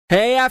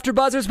Hey,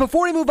 AfterBuzzers,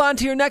 before we move on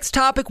to your next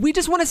topic, we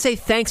just want to say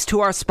thanks to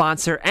our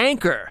sponsor,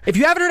 Anchor. If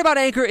you haven't heard about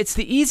Anchor, it's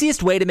the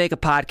easiest way to make a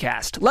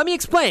podcast. Let me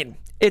explain.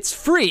 It's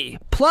free.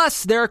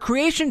 Plus, there are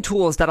creation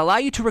tools that allow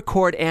you to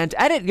record and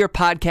edit your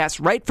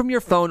podcast right from your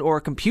phone or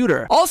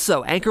computer.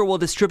 Also, Anchor will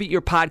distribute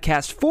your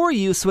podcast for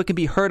you so it can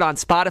be heard on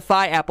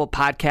Spotify, Apple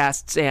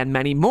Podcasts, and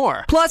many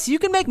more. Plus, you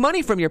can make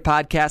money from your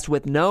podcast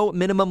with no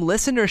minimum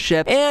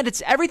listenership, and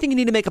it's everything you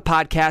need to make a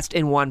podcast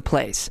in one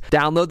place.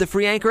 Download the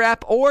free Anchor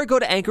app or go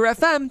to Anchor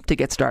FM to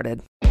get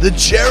started. The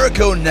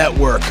Jericho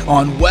Network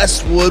on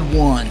Westwood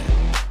One.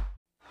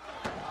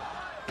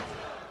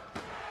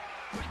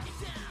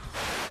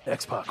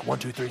 X-Pac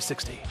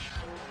 12360,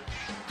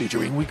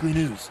 featuring weekly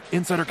news,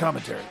 insider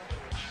commentary,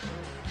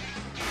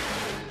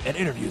 and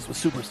interviews with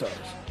superstars,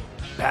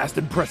 past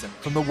and present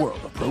from the world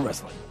of pro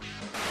wrestling.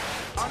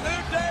 A new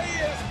day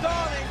is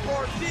dawning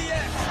for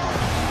DX.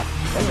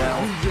 And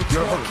now,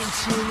 your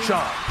host,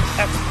 Sean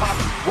X-Pac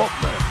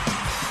Waltman.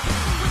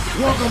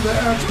 Welcome to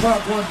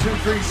X-Pac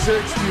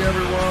 12360,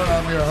 everyone.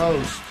 I'm your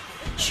host,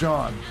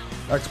 Sean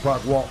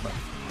X-Pac Waltman.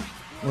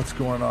 What's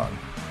going on?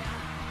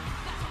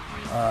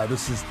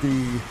 This is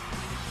the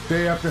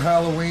day after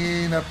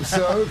Halloween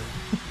episode.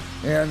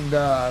 And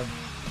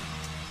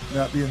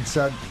that being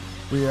said,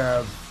 we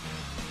have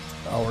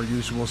our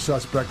usual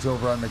suspects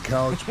over on the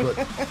couch, but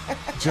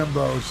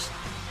Jimbo's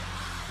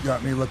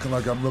got me looking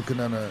like I'm looking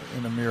in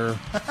a mirror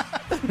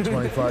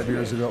 25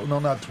 years ago. No,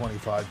 not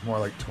 25, more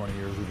like 20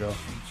 years ago.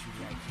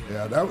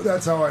 Yeah,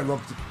 that's how I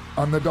looked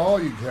on the doll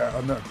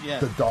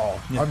the doll.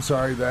 Yeah. I'm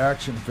sorry, the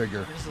action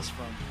figure. Where's this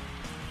from?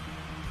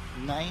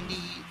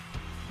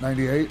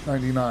 98,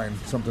 99,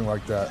 something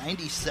like that.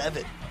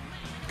 97.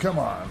 Come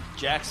on.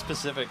 Jack's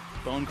Pacific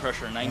Bone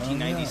Crusher,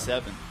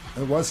 1997.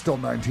 It was still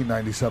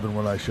 1997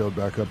 when I showed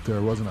back up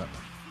there, wasn't it?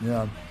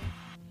 Yeah.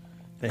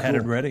 They had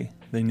it ready.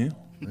 They knew.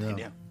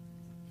 Yeah.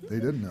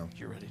 They did know.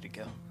 You're ready to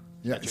go.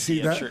 Yeah,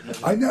 see that?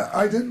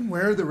 I didn't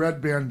wear the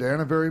red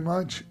bandana very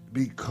much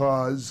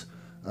because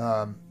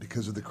of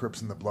the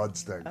Crips and the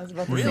Bloods thing. I was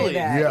about to say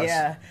that.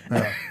 Yes.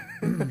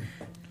 Yeah.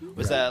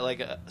 Was that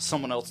like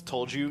someone else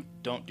told you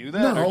don't do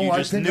that? No, or you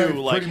just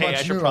knew, like, hey, I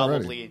should probably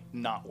already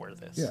not wear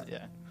this?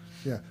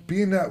 Yeah.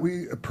 Being that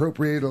we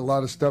appropriate a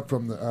lot of stuff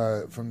from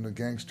the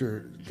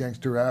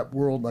gangster rap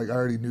world, like I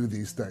already knew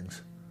these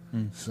things.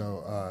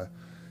 So,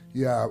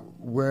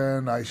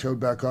 when I showed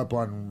back up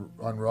on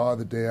Raw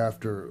the day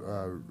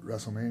after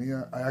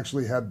WrestleMania, I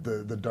actually had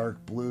the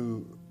dark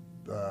blue.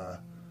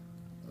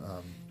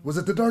 Was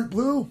it the dark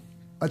blue?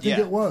 I think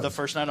it was. The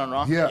first night on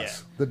Raw?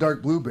 Yes, the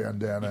dark blue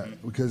bandana,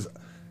 because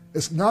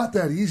it's not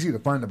that easy to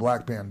find a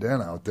black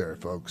bandana out there,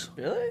 folks.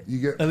 Really? You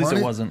get At least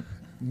it wasn't.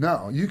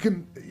 No, you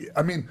can.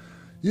 I mean,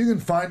 you can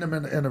find them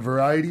in a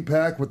variety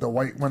pack with a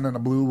white one and a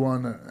blue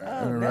one and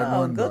a red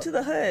one. Go to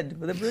the hood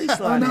with a blue Oh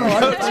slot. no,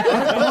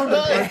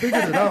 I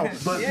figured it out.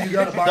 But you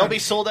got to buy. They'll be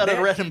sold out of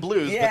red and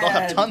blues, but they'll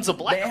have tons of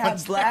black They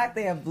ones. have black,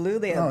 they have blue,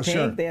 they have pink,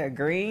 sure. they have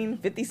green.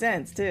 50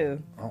 cents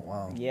too. Oh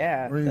wow.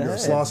 Yeah. Where you the go? hood.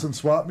 Sloss and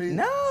swap meet?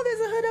 No, there's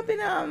a hood up in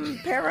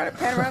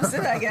Panorama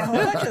City. I got a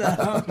whole bunch of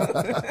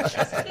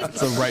them.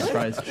 It's the right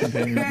price.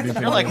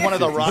 They're like one of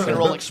the Rock and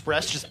Roll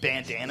Express, just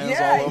bandanas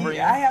all over you.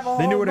 I have a whole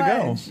They knew where to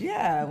go. bunch.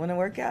 Yeah, when I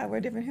work out, I wear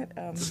different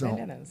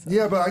bandanas. So.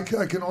 Yeah, but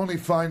I can only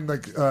find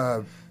like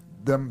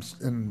them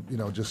in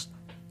just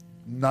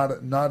not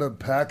a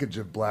package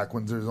of black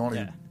ones. There's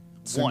only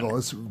single.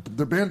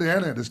 The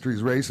bandana industry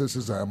is racist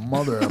as a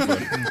mother effer.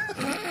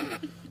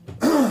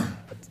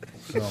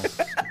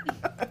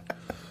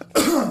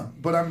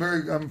 But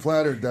I'm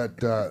flattered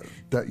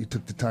that you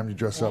took the time to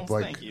dress up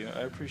like thank you.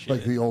 I appreciate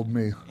like the old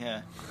me.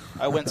 Yeah.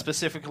 I went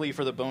specifically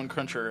for the Bone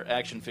Cruncher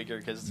action figure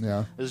because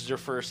this is your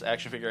first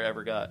action figure I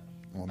ever got.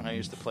 And I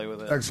used to play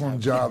with it.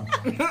 Excellent job.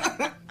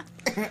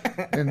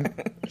 and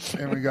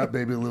we got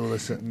baby Lula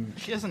sitting.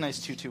 She has a nice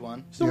tutu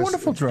on. It's a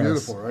wonderful dress.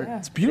 Beautiful, right? Yeah,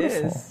 It's beautiful.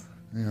 It is.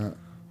 Yeah.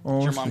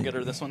 Did your mom get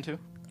her this one too?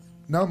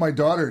 No, my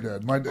daughter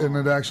did. And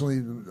it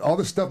actually, all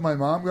the stuff my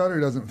mom got her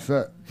doesn't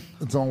fit.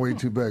 It's all way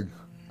too big.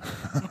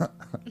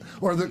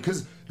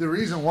 Because the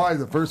reason why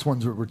the first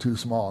ones were too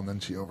small, and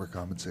then she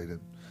overcompensated.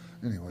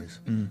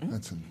 Anyways,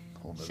 that's a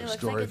whole other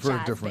story for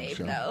a different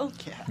show. Though.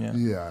 Yeah.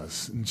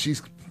 Yes, and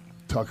she's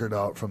tuckered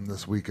out from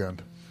this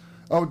weekend.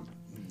 Oh,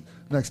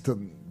 next to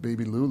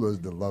baby Lula is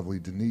the lovely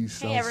Denise.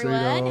 Hey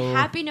everyone,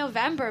 happy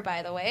November,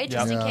 by the way,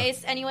 just in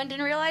case anyone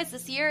didn't realize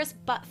this year is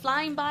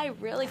flying by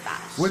really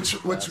fast. Which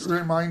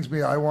reminds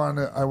me, I want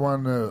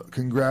to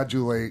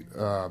congratulate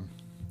my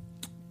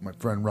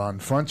friend Ron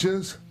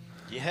Funches.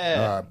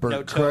 Yeah,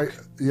 Bert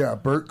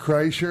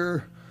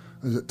Kreischer.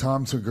 Is it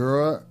Tom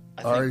Segura?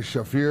 Ari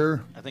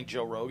Shafir. I think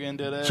Joe Rogan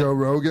did it. Joe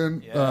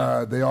Rogan.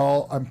 Yeah.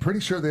 I'm pretty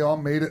sure they all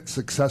made it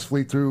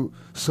successfully through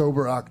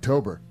Sober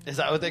October. Is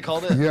that what they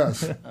called it?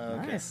 Yes. Okay.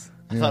 Nice.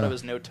 I thought it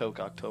was No Toke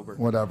October.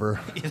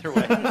 Whatever. Either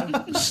way.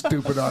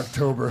 Stupid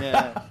October.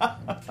 Yeah.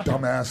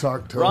 Dumbass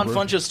October. Ron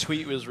Funch's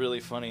tweet was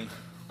really funny.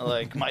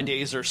 Like, my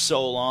days are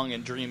so long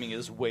and dreaming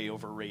is way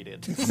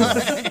overrated.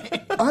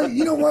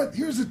 You know what?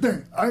 Here's the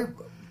thing.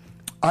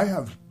 I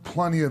have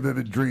plenty of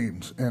vivid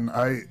dreams, and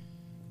I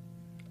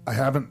I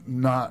haven't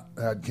not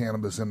had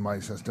cannabis in my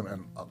system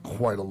in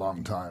quite a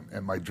long time,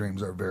 and my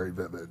dreams are very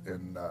vivid,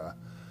 and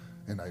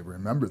I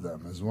remember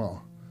them as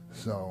well.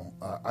 So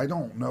I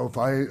don't know if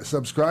I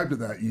subscribe to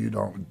that. You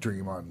don't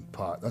dream on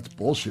pot. That's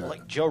bullshit.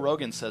 Like Joe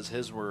Rogan says,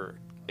 his were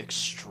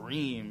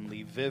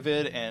extremely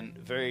vivid and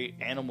very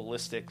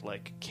animalistic,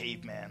 like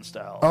caveman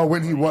style. Oh,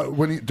 when he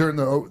during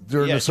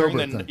the sober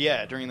thing.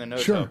 During the no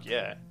sure. coke,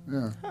 yeah.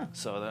 Huh.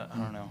 So that I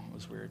don't know, it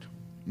was weird.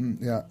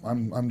 Yeah,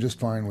 I'm just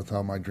fine with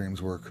how my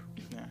dreams work.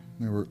 Yeah,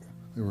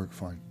 they work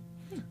fine.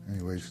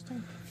 Anyways,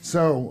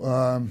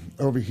 so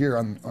over here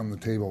on the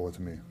table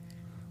with me,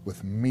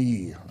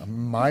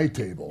 my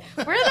table.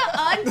 We're the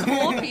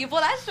uncool people.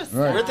 That's just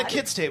right. We're at the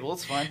kids' table.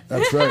 It's fine.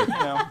 That's right.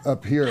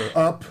 Up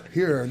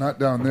here, not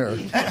down there.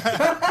 Wait,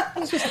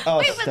 but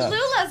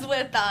Lula's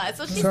with us,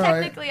 so she's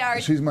technically our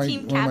she's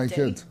team one of my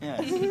captain. kids.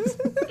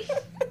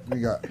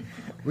 Yeah.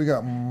 We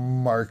got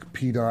Mark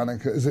P.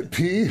 Donica. Is it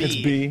P? It's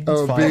B.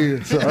 Oh,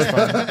 it's B. Sorry.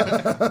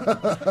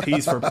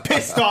 P's for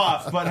pissed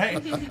off. But hey,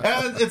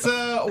 it's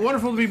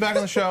wonderful to be back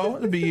on the show,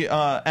 to be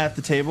at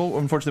the table.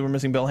 Unfortunately, we're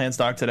missing Bill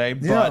Handstock today,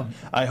 but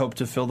I hope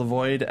to fill the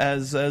void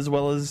as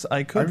well as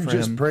I could I'm for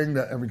just him. praying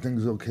that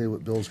everything's okay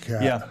with Bill's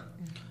cat.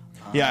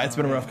 Yeah, it's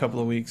been a rough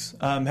couple of weeks.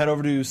 Head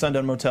over to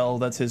Sundown Motel,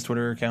 that's his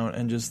Twitter account,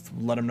 and just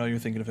let him know you're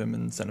thinking of him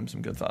and send him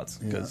some good thoughts,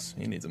 because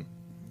he needs them.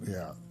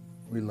 Yeah,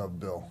 we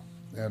love Bill.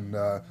 And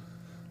the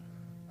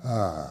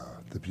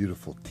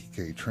beautiful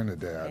TK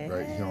Trinidad,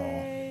 right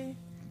here,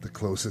 the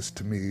closest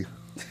to me.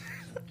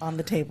 On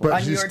the table, but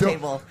on your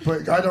table.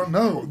 But I don't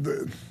know.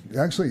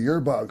 Actually, you're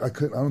about. I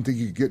don't think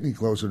you could get any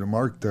closer to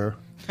Mark there.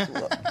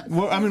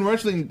 Well, I mean, we're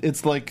actually.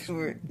 It's like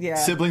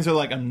siblings are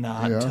like, I'm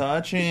not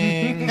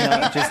touching.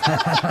 Not just,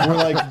 we're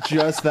like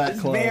just that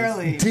close.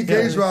 Barely.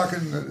 TK's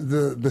rocking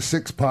the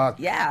 6-pack.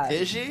 Yeah.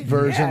 Is she?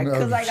 Version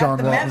of I Sean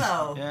got the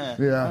Rollins. memo.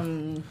 Yeah.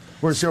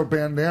 Where's your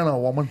bandana,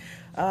 woman?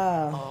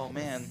 Oh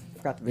man.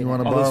 You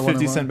want to all borrow those one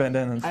 50-cent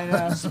bandanas. I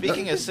know.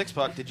 Speaking of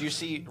 6-pack, did you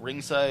see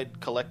Ringside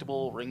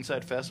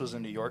Fest was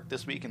in New York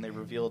this week, and they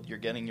revealed you're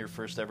getting your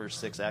first ever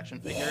 6 action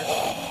figure?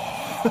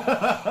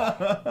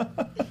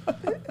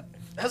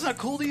 That's not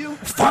cool to you?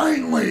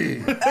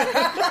 Finally!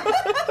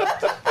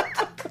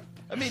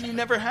 I mean, you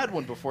never had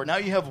one before. Now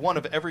you have one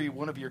of every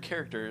one of your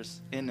characters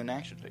in an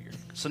action figure.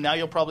 So now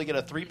you'll probably get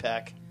a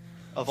 3-pack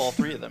of all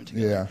 3 of them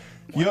together. Yeah.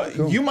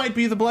 You might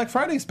be the Black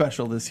Friday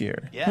special this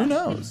year. Yeah. Who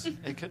knows?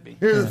 It could be.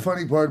 Here's the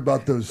funny part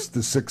about the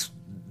 6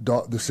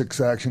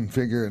 action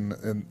figure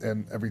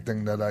and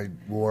everything that I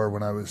wore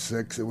when I was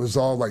 6. It was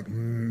all like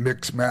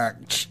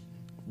mix-match,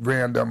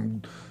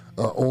 random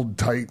old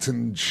tights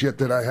and shit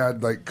that I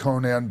had like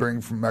Conan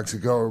bring from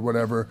Mexico or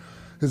whatever.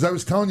 Because I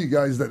was telling you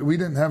guys that we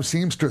didn't have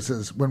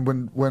seamstresses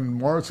when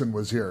Morrison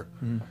was here.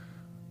 Mm-hmm.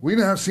 We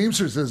didn't have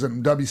seamstresses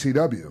in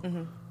WCW.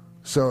 Mm-hmm.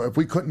 So if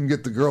we couldn't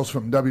get the girls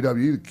from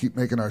WWE to keep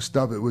making our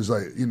stuff, it was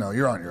like,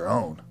 you're on your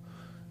own.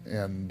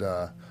 And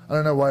I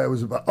don't know why it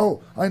was about.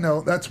 Oh, I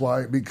know. That's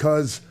why.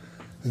 Because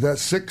that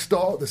 6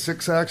 doll, the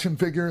 6 action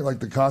figure, like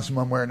the costume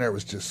I'm wearing there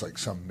was just like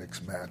some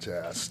mixed match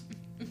ass,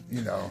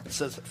 It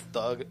says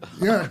Thug.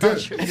 Yeah, it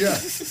did.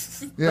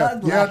 Yeah,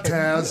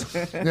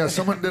 Taz. Yeah,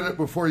 someone did it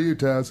before you,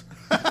 Taz.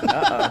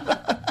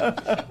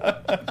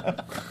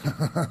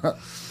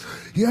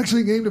 He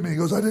actually came to me. He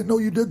goes, I didn't know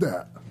you did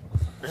that.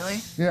 Really?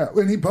 Yeah,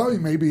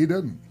 and maybe he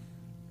didn't.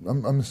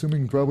 I'm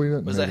assuming probably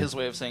didn't. Was that his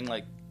way of saying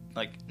like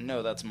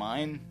no, that's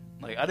mine?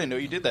 Like I didn't know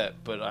you did that,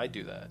 but I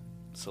do that.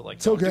 So like,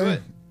 it's don't okay. do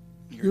it.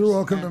 You're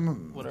welcome to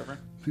whatever.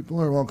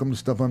 People are welcome to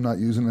stuff I'm not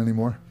using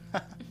anymore.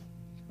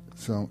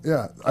 So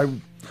yeah, I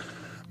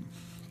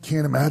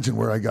can't imagine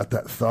where I got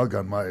that Thug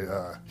on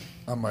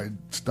my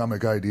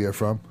stomach idea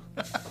from.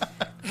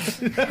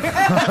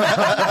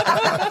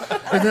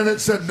 And then it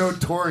said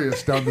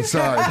Notorious down the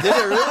side. Did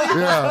it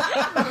really? Yeah.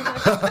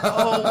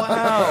 Oh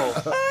wow.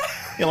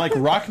 You like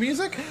rock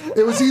music?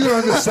 It was either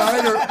on the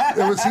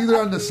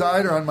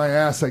side or on my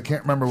ass. I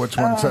can't remember which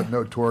one said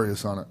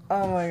Notorious on it.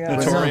 Oh my god.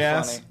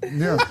 Notorious.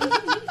 Yeah.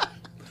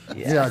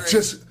 Yeah, it's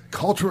just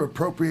cultural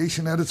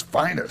appropriation at its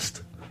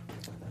finest.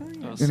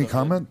 Any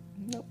comment?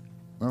 Nope.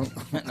 No.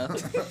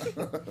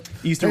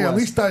 East or Hey, West? at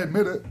least I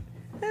admit it.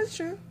 That's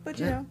true, but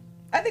you know,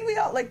 I think we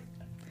all like.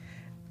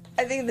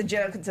 I think the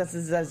general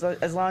consensus is as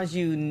long as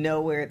you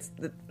know where it's.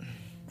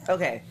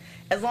 Okay,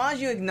 as long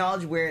as you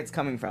acknowledge where it's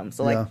coming from.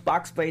 So like,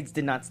 box braids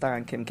did not start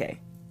on Kim K.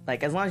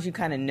 Like as long as you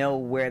kind of know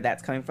where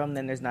that's coming from,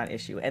 then there's not an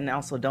issue. And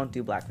also, don't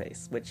do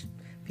blackface, which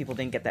people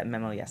didn't get that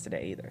memo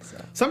yesterday either.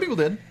 So some people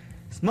did.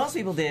 Most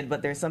people did,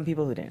 but there's some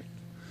people who didn't.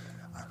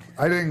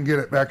 I didn't get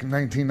it back in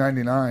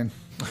 1999.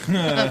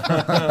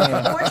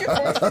 Weren't you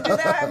forced to do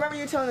that? I remember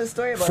you telling the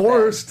story about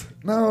forced?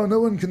 that. No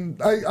one can.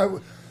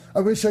 I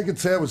wish I could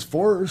say I was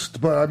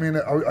forced, but I mean,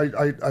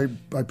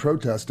 I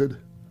protested.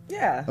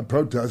 Yeah. I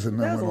protested.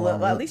 And That was a little,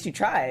 well, at least you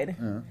tried.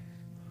 Yeah.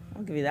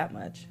 I'll give you that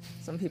much.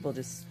 Some people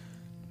just.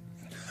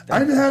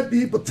 I've had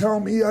people tell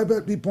me. I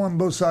bet people on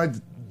both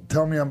sides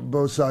tell me on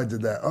both sides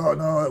of that. Oh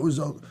no, it was.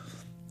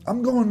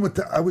 I'm going with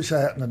that. I wish I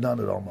hadn't have done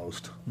it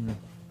almost. Mm.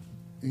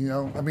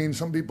 I mean,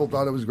 some people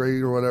thought it was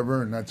great or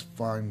whatever, and that's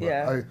fine. But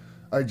yeah.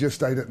 I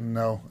didn't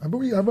know. I've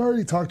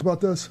already talked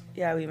about this.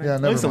 Yeah, we Yeah,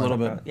 mentioned never Just a mind.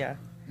 little bit. Yeah.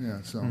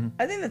 Yeah, so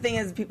I think the thing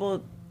is,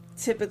 people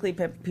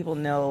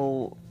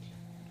know,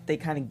 they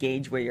kind of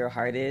gauge where your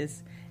heart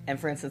is. And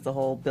for instance, the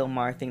whole Bill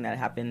Maher thing that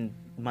happened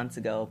months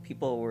ago,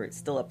 people were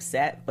still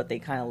upset, but they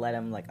kind of let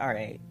him like, all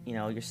right,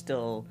 you're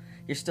still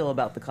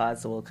about the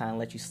cause, so we'll kind of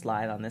let you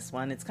slide on this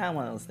one. It's kind of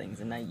one of those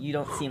things, and you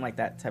don't seem like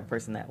that type of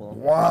person that will.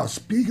 wow.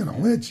 Speaking of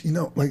which,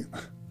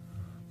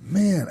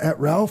 man, at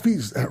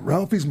Ralphie's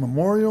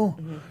memorial,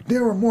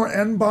 there were more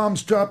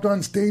N-bombs dropped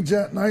on stage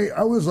that night.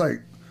 I was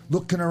like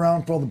looking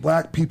around for all the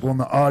black people in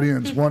the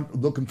audience,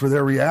 looking for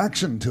their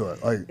reaction to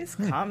it. Like, It's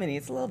comedy.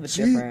 It's a little bit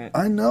different.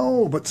 I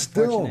know, but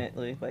still.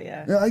 Unfortunately, but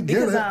yeah. Yeah, I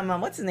get because, it.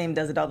 what's his name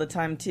does it all the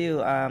time too.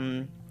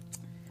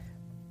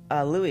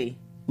 Louis.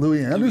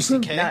 Louis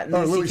Anderson? CK? Not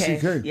Oh, Louis Louis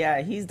C.K. CK.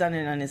 Yeah, he's done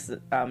it on his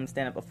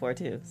stand-up before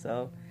too.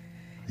 So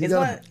He it's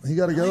got a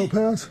ghetto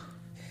pass?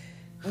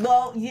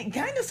 well,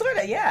 kind of, sort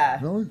of, yeah.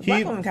 Really?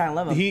 Black women kind of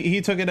love him. He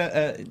took it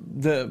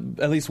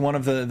at least one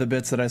of the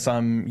bits that I saw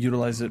him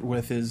utilize it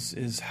with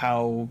is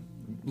how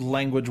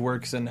language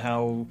works and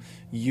how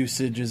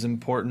usage is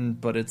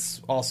important, but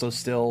it's also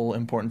still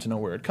important to know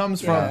where it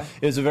comes Yeah. from.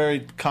 It's a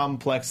very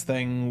complex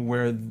thing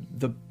where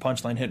the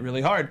punchline hit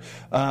really hard,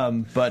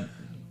 but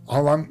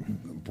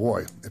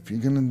If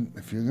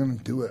you're gonna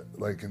do it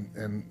like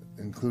and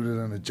include it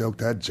in a joke,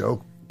 that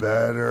joke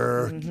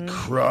better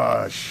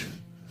crush.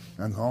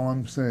 That's all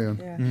I'm saying.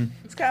 Yeah.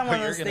 It's kind of one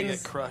of You're those gonna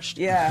things. get crushed.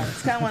 Yeah,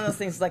 it's kind of one of those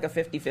things. Like a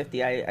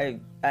 50-50.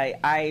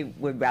 I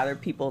would rather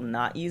people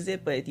not use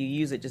it, but if you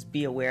use it, just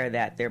be aware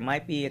that there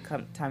might be a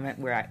time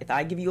where if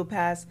I give you a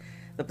pass,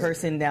 the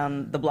person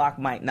down the block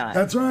might not.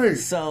 That's right.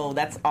 So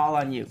that's all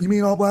on you. You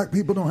mean all black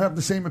people don't have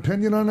the same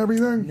opinion on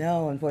everything?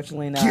 No,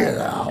 unfortunately not. Get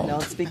out. I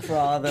don't speak for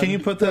all of them. can you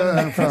put Get the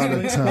out of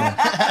town.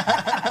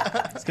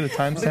 let's get a The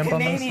timestamp on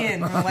this?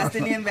 Canadian from West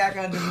Indian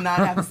background does not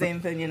have the same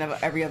opinion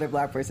of every other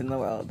black person in the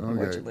world,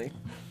 unfortunately.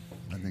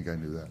 I think I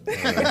knew that.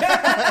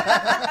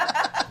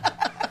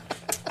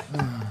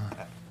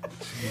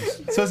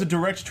 So as a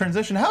direct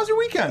transition, how's your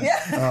weekend?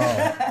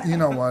 You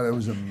know what? It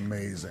was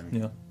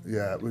amazing.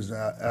 Yeah. It was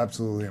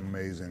absolutely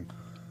amazing.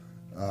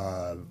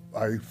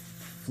 I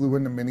flew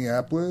into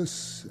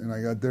Minneapolis and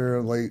I got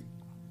there late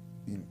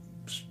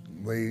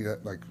at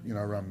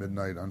around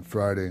midnight on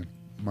Friday.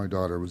 My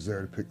daughter was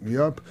there to pick me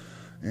up,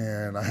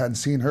 and I hadn't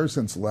seen her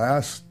since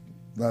last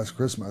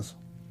Christmas.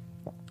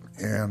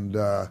 And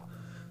the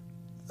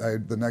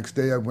next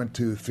day I went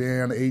to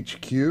Fan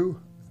HQ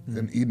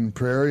in Eden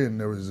Prairie, and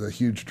there was a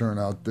huge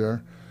turnout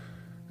there.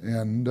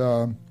 And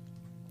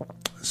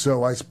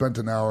so I spent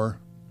an hour.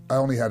 I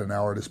only had an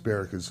hour to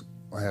spare because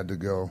I had to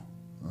go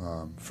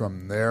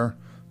from there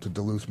to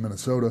Duluth,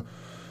 Minnesota,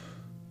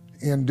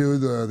 and do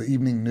the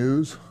evening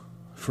news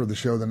for the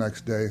show the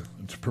next day,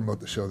 to promote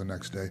the show the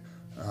next day.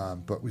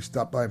 But we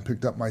stopped by and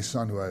picked up my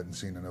son, who I hadn't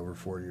seen in over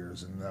 4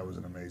 years, and that was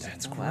an amazing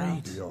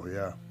deal.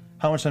 Yeah.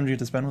 How much time did you get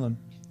to spend with him?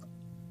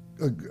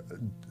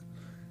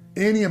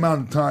 Any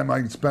amount of time I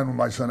can spend with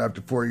my son after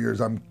 4 years,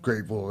 I'm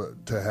grateful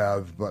to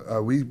have.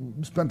 But we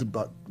spent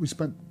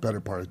better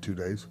part of 2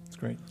 days. That's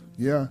great.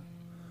 Yeah,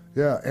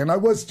 and I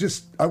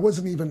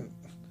wasn't even,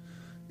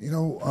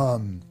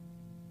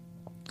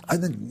 I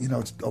think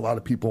it's a lot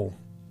of people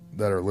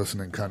that are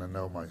listening kind of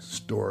know my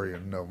story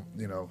and know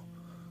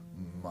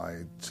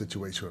my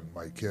situation with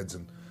my kids,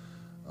 and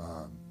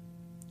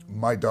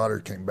my daughter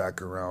came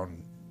back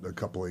around a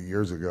couple of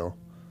years ago.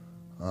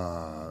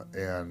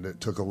 And it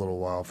took a little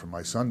while for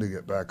my son to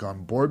get back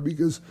on board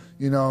because,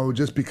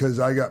 just because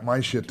I got my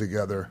shit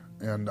together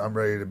and I'm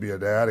ready to be a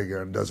dad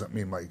again doesn't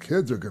mean my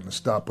kids are going to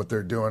stop what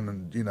they're doing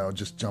and,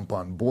 just jump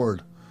on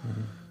board,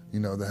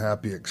 the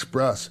Happy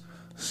Express.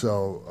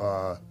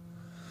 So,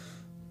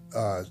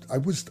 I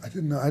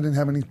didn't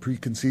have any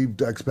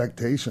preconceived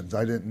expectations.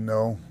 I didn't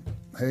know,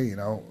 hey,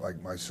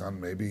 like my son,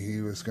 maybe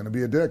he was going to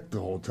be a dick the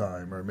whole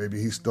time, or maybe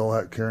he still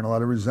had carrying a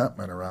lot of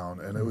resentment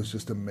around, and it was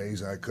just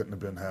amazing. I couldn't have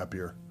been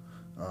happier.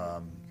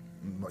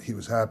 He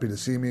was happy to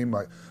see me.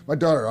 My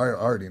daughter, I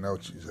already know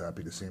she's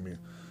happy to see me,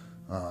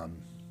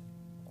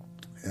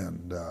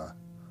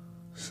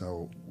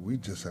 so we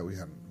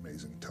had an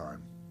amazing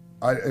time.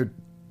 It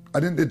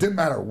didn't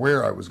matter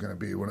where I was going to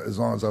be as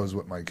long as I was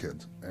with my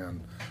kids,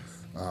 and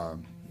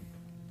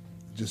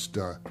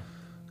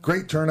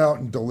great turnout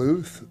in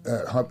Duluth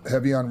at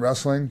Heavy on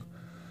Wrestling.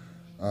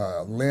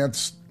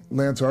 Lance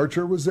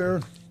Archer was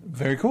there.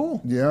 Very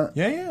cool. Yeah.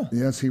 Yeah.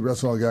 Yes, he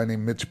wrestled a guy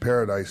named Mitch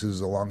Paradise, who's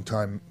a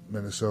longtime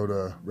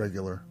Minnesota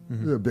regular.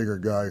 He's a bigger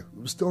guy.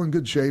 Still in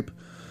good shape.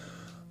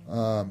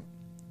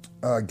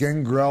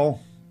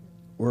 Gangrel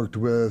worked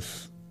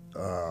with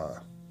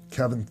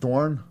Kevin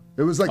Thorne.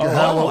 It was like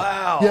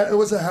wow. Yeah, it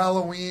was a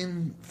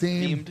Halloween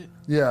themed.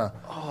 Yeah.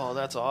 Oh,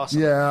 that's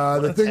awesome. Yeah,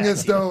 the thing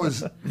is, though,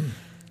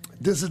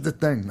 this is the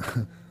thing.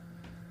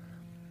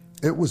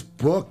 It was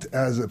booked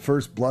as a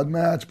First Blood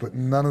match, but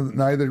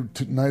neither of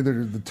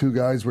the two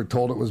guys were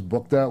told it was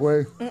booked that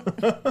way.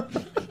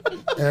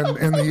 And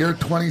in the year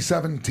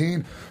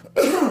 2017,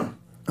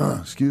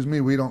 excuse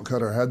me, we don't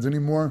cut our heads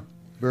anymore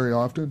very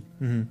often.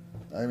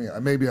 I mean,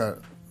 maybe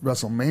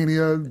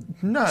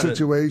WrestleMania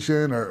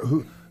situation, or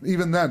who?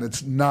 Even then,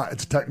 it's not.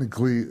 It's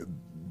technically,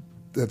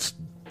 it's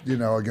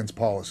against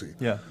policy.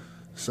 Yeah.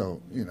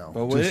 So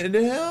But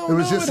it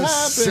was just a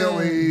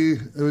silly.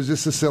 It was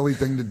just a silly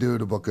thing to do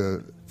to book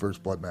a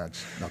first blood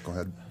match,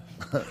 knucklehead.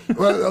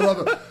 Well,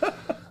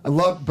 I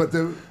love it. But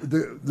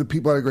the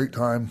people had a great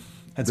time.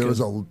 There was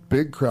a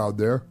big crowd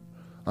there.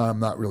 I'm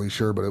not really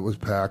sure, but it was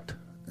packed,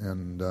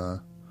 and I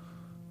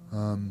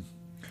don't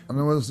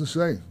know what else to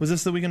say. Was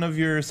this the weekend of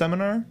your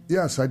seminar?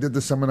 Yes, I did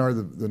the seminar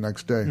the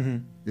next day.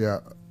 Mm-hmm. Yeah.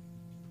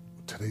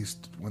 Today's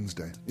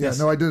Wednesday. Yes.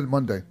 Yeah, no, I did it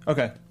Monday.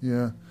 Okay.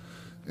 Yeah.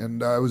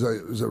 And it was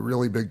a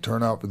really big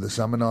turnout for the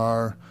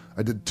seminar.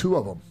 I did 2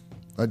 of them.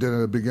 I did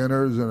a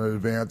beginner's and an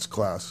advanced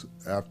class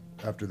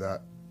after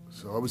that.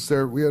 So I was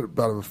there. We had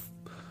about a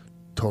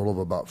total of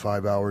about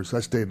 5 hours. I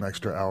stayed an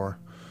extra hour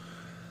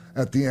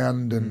at the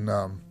end.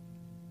 And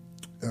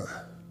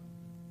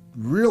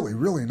really,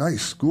 really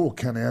nice school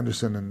Ken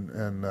Anderson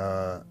and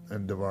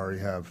Daivari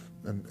have.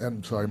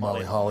 And sorry,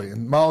 Molly Holly.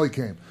 And Molly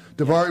came.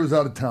 Daivari was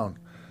out of town.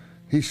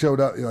 He showed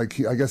up, I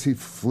guess he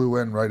flew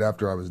in right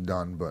after I was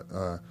done, but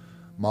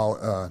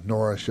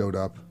Nora showed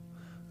up.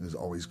 It was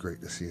always great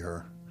to see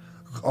her.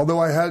 Although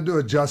I had to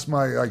adjust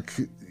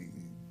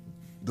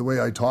the way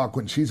I talk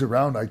when she's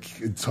around.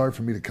 It's hard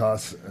for me to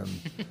cuss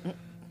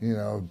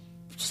and,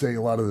 say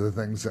a lot of the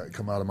things that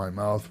come out of my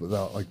mouth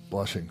without,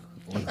 blushing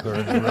with her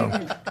in the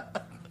room.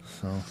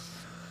 So,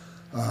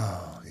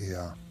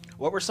 yeah.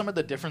 What were some of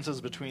the differences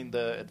between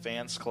the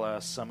advanced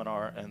class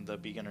seminar and the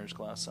beginner's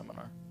class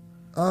seminar?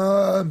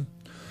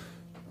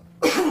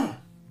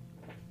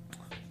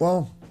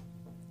 Well,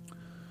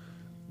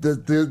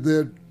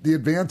 the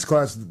advanced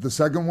class, the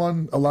second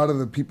one, a lot of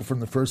the people from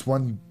the first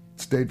one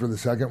stayed for the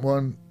second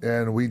one,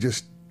 and we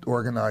just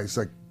organized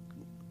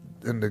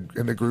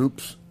into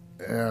groups,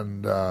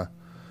 and for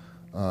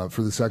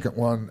the second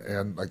one,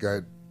 and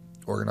I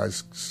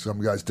organized.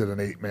 Some guys did an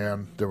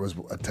 8-man. There was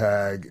a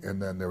tag, and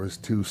then there was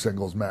 2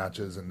 singles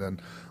matches, and then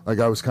I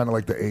was kind of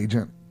like the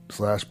agent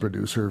 /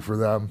 producer for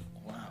them.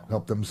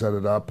 Helped them set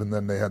it up, and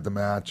then they had the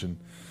match, and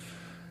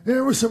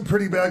there was some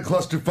pretty bad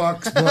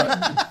clusterfucks,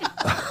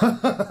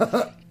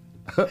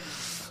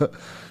 but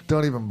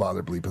don't even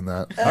bother bleeping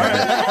that.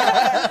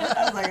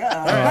 I was like,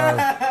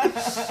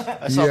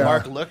 I saw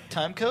Mark look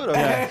time code.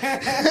 Okay.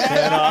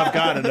 Yeah, no, I've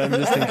got it. I'm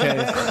just in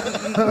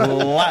case.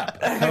 Lap.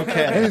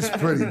 Okay. It's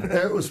pretty.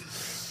 It was,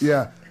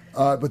 yeah.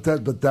 But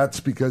that's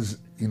because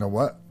you know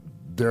what?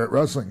 They're at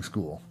wrestling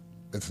school.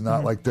 It's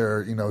not like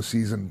they're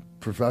seasoned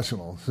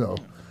professionals. So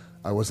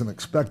I wasn't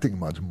expecting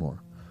much more.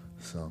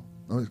 So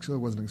I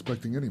wasn't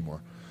expecting any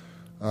more.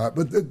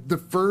 But the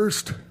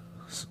first,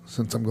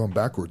 since I'm going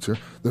backwards here,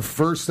 the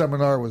first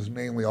seminar was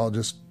mainly all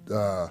just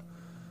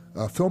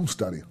film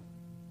study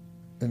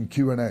and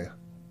Q&A.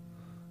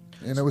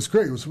 And it was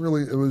great. It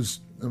was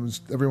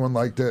everyone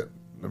liked it.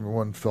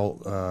 Everyone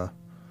felt,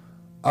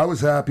 I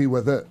was happy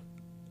with it.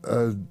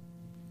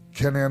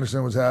 Ken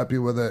Anderson was happy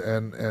with it,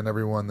 and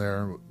everyone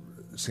there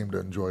seemed to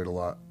enjoy it a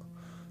lot.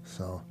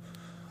 So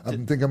I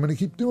think I'm going to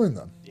keep doing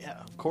them. Yeah,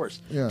 of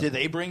course. Yeah. Did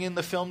they bring in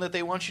the film that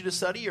they want you to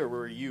study, or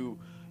were you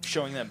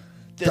showing them?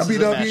 This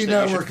WWE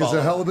Network is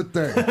a hell of a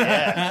thing.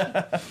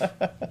 Yeah.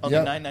 Only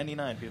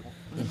 $9.99, people.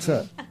 That's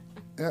it.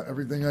 Yeah,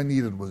 everything I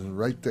needed was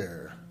right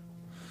there.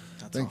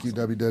 Thank you,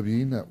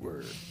 WWE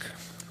Network.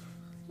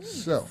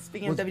 So,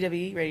 speaking of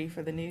WWE, ready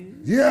for the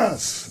news?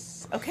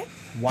 Yes. Okay.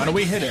 Why don't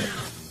we hit it?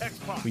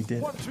 Xbox We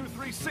did. 1, 2,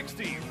 3,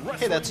 60.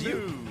 Hey, that's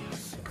you.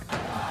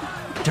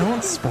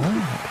 Don't spoil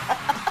it.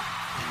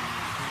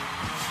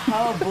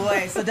 Oh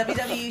boy! So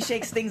WWE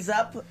shakes things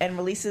up and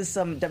releases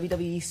some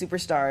WWE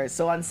superstars.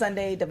 So on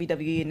Sunday,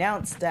 WWE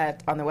announced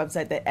that on their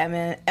website that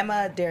Emma,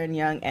 Darren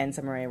Young, and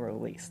Summer Rae were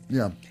released.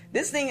 Yeah.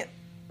 This thing,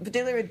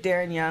 particularly with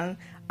Darren Young,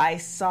 I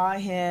saw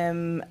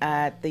him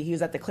he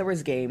was at the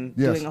Clippers game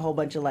doing a whole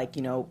bunch of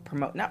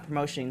not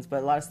promotions,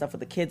 but a lot of stuff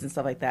with the kids and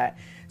stuff like that.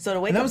 So to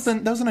wake up,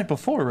 that was the night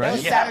before, right? That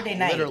was Saturday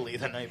night. Literally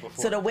the night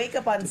before. So to wake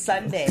up on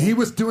Sunday, He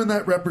was doing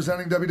that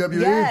representing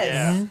WWE? yes,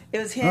 Yeah. it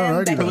was him,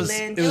 Alrighty. Becky It was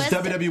Lynch.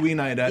 WWE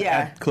night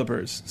at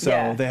Clippers, so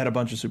Yeah. they had a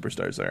bunch of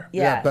superstars there.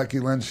 Yeah. Becky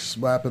Lynch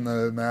slapping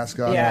the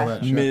mascot Yeah. and all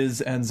that shit.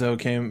 Miz, Enzo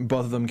came.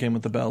 Both of them came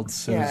with the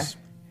belts. It Yeah. was,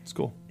 it's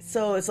cool.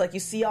 So it's like you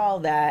see all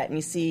that, and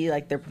you see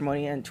they're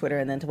promoting it on Twitter,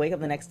 and then to wake up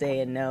the next day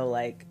and know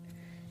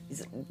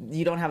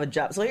you don't have a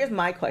job. So here's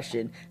my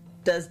question: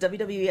 does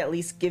WWE at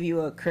least give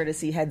you a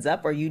courtesy heads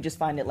up, or you just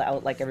find it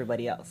out like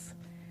everybody else?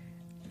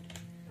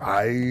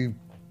 I'm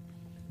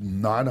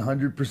not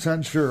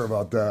 100% sure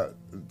about that.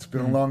 It's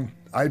been a long.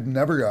 I've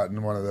never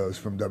gotten one of those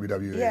from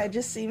WWE. Yeah, it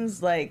just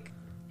seems like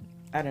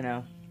I don't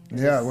know.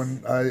 Yeah,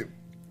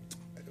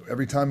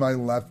 every time I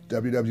left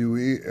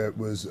WWE, it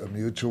was a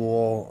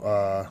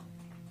mutual,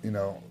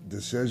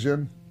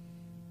 decision,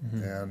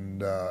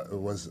 and it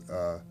was.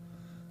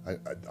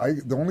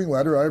 The only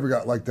letter I ever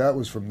got like that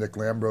was from Nick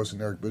Lambros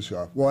and Eric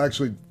Bischoff. Well,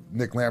 actually,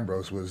 Nick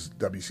Lambros was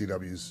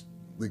WCW's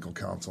legal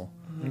counsel,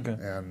 Okay.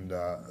 and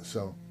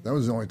so that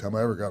was the only time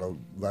I ever got a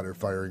letter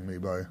firing me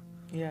by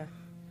Yeah,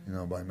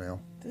 by mail.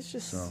 it's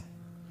just. So.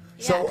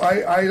 So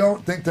I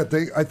don't think that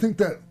I think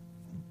that,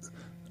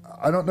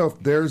 I don't know if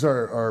theirs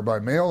are by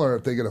mail or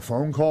if they get a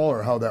phone call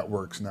or how that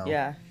works now.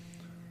 Yeah.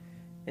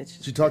 It's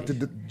Did you talk to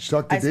D?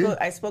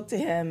 I spoke to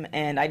him,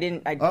 and I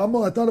didn't. I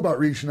thought about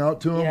reaching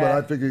out to him, Yeah. but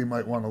I figured you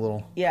might want a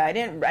little. Yeah, I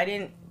didn't,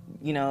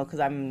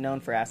 because I'm known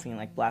for asking,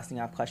 like, blasting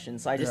off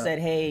questions. So I just said,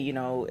 hey,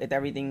 if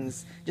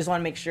everything's, just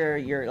want to make sure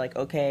you're, like,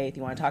 okay. If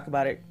you want to talk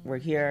about it, we're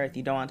here. If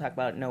you don't want to talk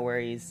about it, no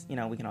worries.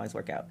 We can always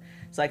work out.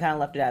 So I kind of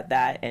left it at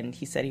that, and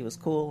he said he was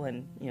cool,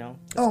 and,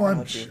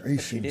 I'm sure. He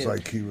seems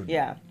like he would be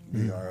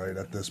all right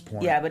at this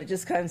point. Yeah, but it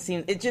just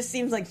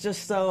seems like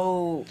just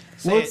so...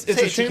 Well, it's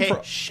a shame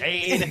for...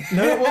 Shade.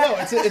 No,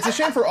 it's a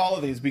shame for all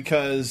of these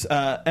because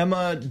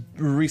Emma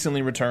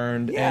recently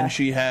returned and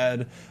she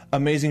had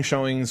amazing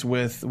showings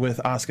with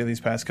Asuka these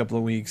past couple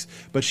of weeks,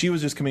 but she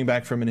was just coming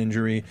back from an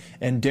injury,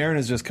 and Darren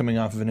is just coming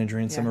off of an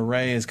injury, and Summer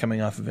Rae is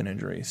coming off of an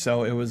injury.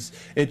 So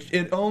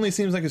it only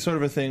seems like a sort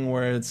of a thing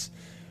where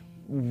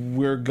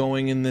we're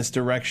going in this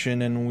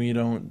direction and we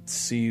don't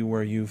see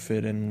where you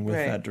fit in with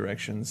that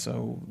direction.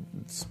 So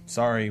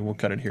sorry, we'll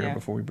cut it here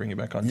before we bring you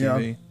back on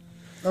TV.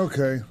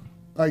 Okay,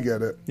 I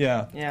get it.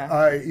 Yeah.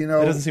 It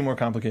doesn't seem more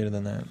complicated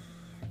than that.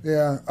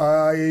 Yeah,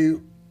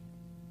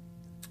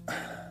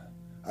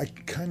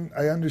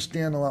 I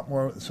understand a lot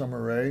more with Summer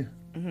Rae.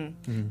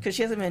 Because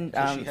she hasn't been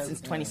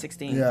since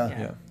 2016.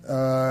 Yeah.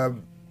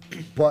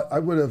 But I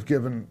would have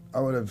given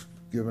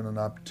an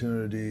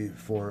opportunity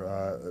for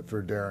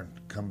Darren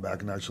to come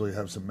back and actually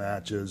have some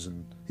matches,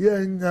 and he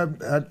hadn't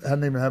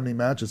even had any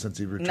matches since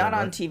he returned. Not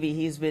on TV.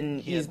 He's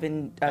been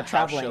traveling.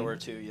 House show or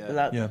two,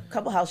 a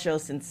couple house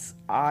shows since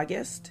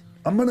August.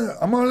 I'm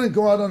gonna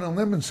go out on a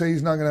limb and say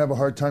he's not gonna have a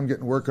hard time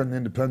getting work on the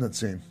independent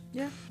scene.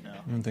 Yeah. I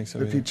don't think so.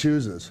 If he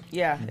chooses.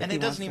 Yeah. And it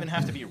doesn't even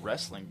have to be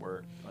wrestling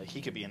work. Like,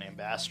 he could be an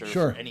ambassador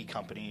for any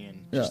company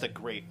and just a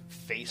great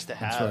face to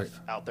have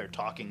out there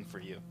talking for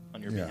you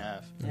on your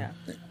behalf. Yeah.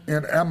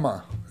 And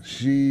Emma,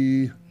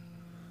 she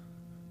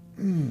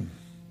bummed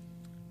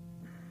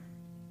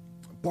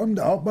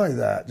out by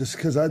that just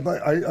because I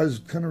was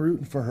kind of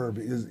rooting for her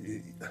because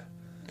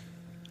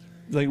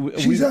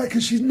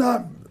because she's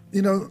not,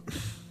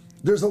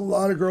 there's a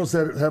lot of girls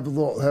that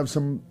have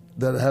some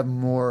that have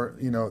more,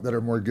 that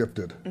are more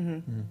gifted,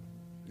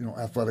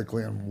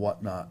 athletically and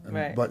whatnot.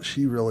 But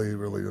she really,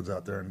 really goes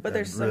out there and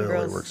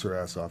really works her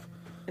ass off.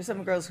 There's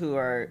some girls who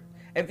are.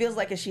 It feels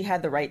like if she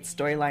had the right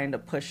storyline to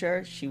push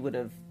her, she would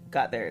have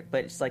got there.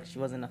 But it's like she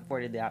wasn't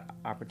afforded the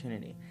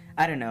opportunity.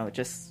 I don't know.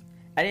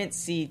 I didn't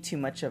see too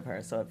much of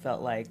her, so it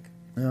felt like.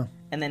 Yeah.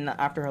 And then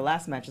after her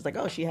last match, it's like,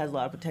 oh, she has a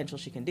lot of potential.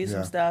 She can do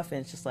some stuff,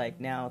 and it's just like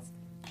now.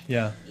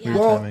 It's,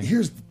 Well,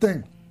 here's the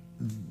thing.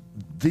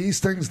 These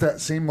things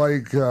that seem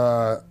like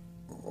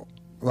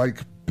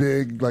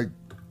big,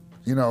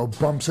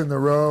 bumps in the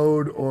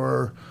road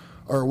or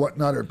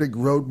whatnot, or big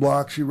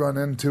roadblocks you run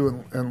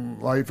into in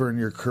life or in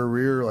your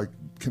career,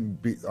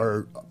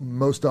 are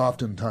most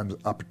oftentimes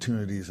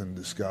opportunities in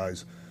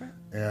disguise. Right.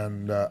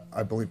 And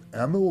I believe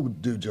Emma will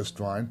do just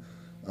fine.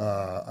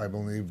 I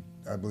believe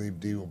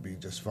Dee will be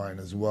just fine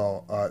as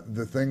well.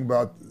 The thing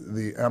about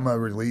the Emma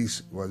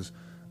release was.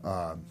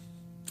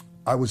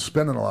 I was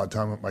spending a lot of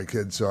time with my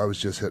kids, so I was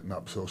just hitting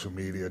up social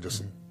media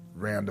just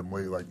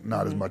randomly,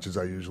 not as much as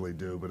I usually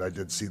do, but I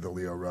did see the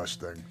Leo Rush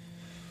thing.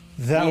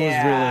 That was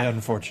really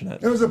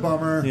unfortunate. It was a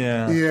bummer.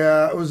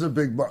 Yeah, it was a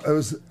big bummer. It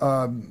was,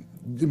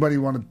 anybody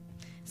want to...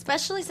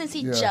 Especially since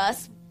he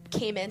just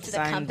came into the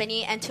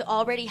company and to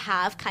already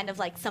have kind of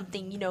like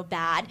something,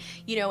 bad,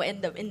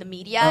 in the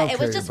media. Okay, it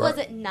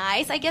wasn't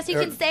nice, I guess you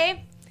can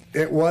say.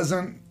 It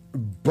wasn't...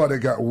 But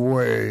it got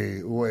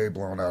way, way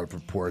blown out of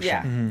proportion.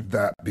 Yeah.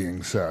 That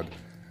being said,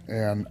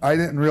 and I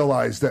didn't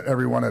realize that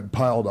everyone had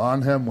piled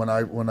on him when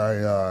I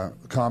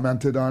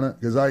commented on it,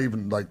 because I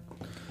even I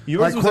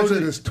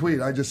quoted his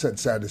tweet. I just said,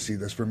 "Sad to see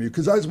this from you,"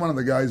 because I was one of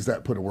the guys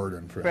that put a word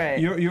in for him. Right.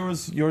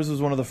 Yours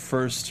was one of the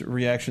first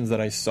reactions that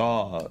I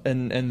saw,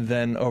 and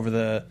then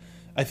I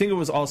think it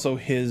was also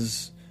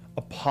his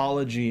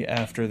apology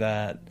after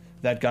that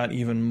got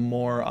even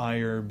more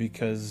ire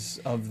because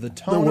of the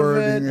tone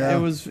wording,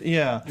 of it.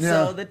 Yeah. It was,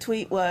 So the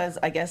tweet was,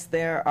 I guess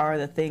these are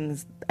the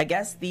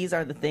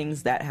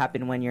things that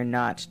happen when you're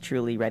not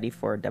truly ready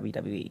for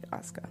WWE,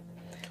 Asuka.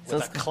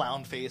 With a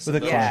clown face. With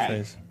a clown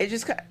face. It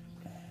just...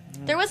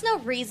 There was no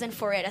reason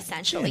for it,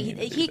 essentially.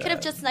 He could have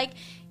just,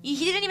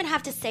 he didn't even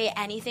have to say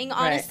anything,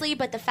 honestly,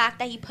 but the fact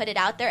that he put it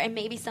out there, and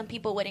maybe some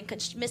people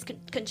wouldn't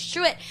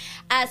misconstrue it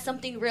as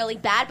something really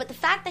bad, but the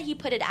fact that he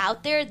put it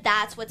out there,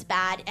 that's what's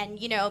bad,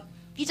 and,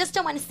 you just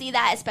don't want to see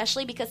that,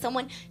 especially because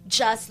someone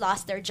just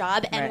lost their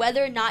job, and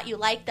whether or not you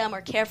like them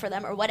or care for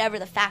them or whatever,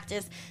 the fact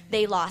is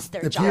they lost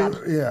their job.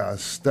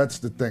 Yes, that's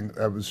the thing.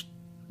 There's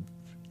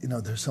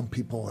some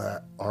people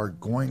that are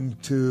going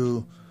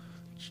to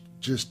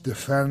just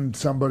defend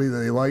somebody that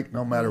they like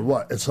no matter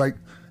what. It's like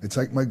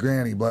my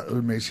granny, but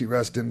may she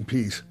rest in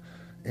peace.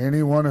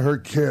 Any one of her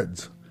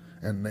kids,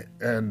 and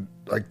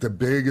the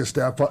biggest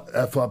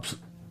F-ups,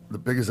 the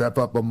biggest F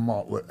up of them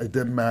all, it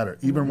didn't matter.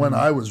 Even when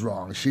I was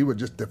wrong, she would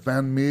just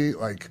defend me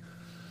like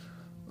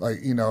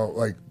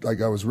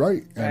like I was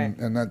right,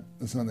 and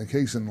that's not the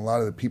case. And a lot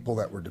of the people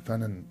that were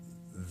defending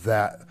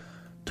that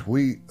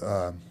tweet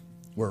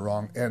were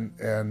wrong,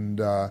 and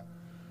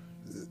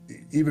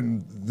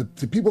even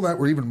the people that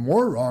were even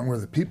more wrong were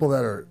the people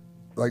that are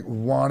like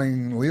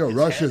wanting Leo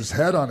Rush's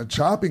head on a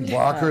chopping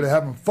block or to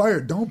have him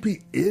fired. Don't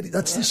be idiot.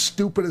 That's the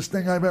stupidest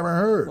thing I've ever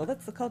heard. Well,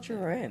 that's the culture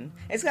we're in.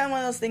 It's kind of one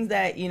of those things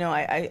that,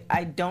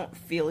 I don't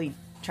feel he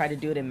tried to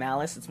do it in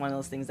malice. It's one of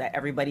those things that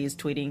everybody is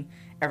tweeting.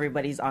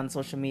 Everybody's on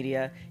social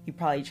media. He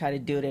probably tried to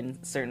do it in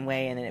a certain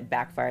way, and then it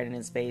backfired in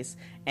his face.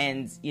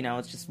 And,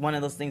 it's just one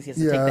of those things. He has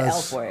to take the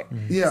L for it.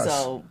 Yes.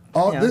 So,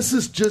 this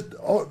is just,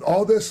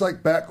 all this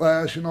like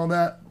backlash and all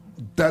that,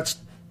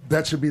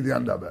 that should be the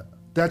end of it.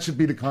 That should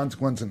be the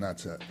consequence, and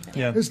that's it.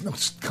 Yeah. There's no,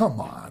 come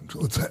on.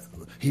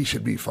 He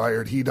should be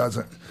fired. He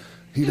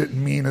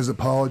didn't mean his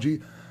apology.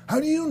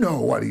 How do you know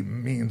what he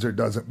means or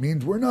doesn't mean?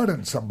 We're not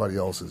in somebody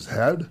else's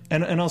head.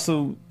 And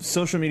also,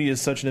 social media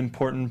is such an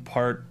important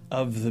part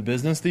of the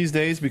business these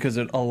days because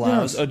it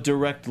allows a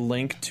direct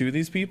link to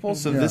these people.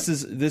 So this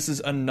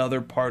is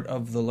another part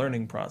of the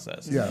learning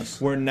process.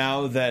 Yes. Where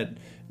now that,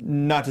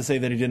 not to say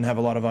that he didn't have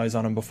a lot of eyes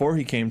on him before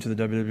he came to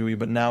the WWE,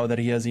 but now that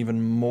he has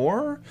even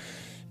more,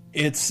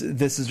 this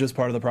is just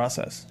part of the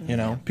process.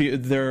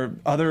 There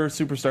other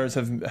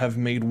superstars have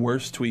made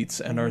worse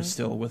tweets and are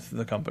still with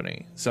the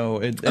company. So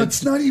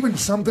it's not even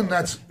something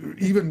that's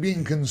even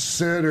being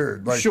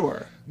considered. Like,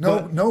 sure,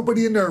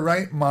 nobody in their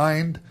right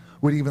mind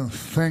would even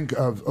think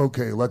of,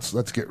 okay, let's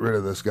get rid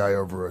of this guy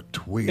over a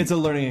tweet. It's a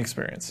learning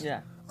experience.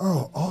 Yeah.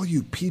 Oh, all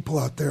you people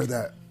out there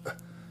that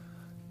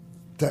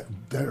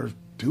are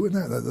doing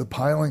that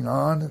piling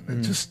on,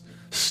 and just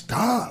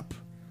stop.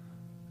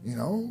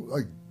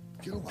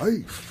 Get a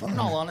life. In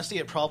all honesty,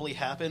 it probably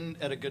happened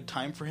at a good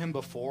time for him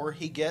before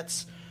he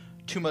gets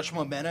too much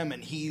momentum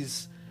and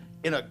he's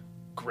in a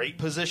great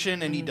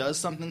position and he does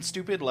something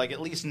stupid. Like,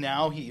 at least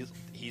now he's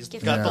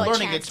got the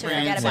learning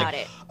experience. About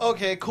it.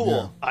 Okay,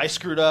 cool. I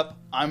screwed up.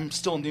 I'm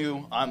still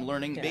new. I'm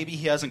learning. Yeah. Maybe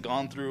he hasn't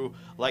gone through,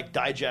 like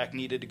Dijak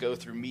needed to go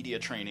through media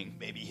training.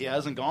 Maybe he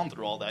hasn't gone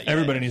through all that yet.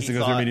 Everybody needs to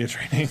go through media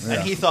training.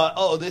 And he thought,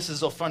 oh, this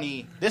is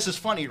funny,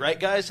 right,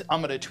 guys?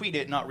 I'm going to tweet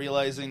it, not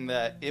realizing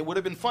that it would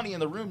have been funny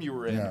in the room you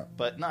were in,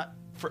 but not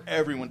for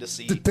everyone to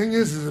see. The thing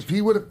is if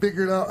he would have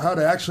figured out how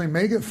to actually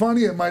make it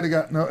funny, it might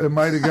have not gotten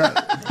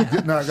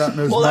as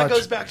much. Well, that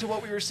goes back to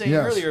what we were saying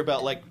earlier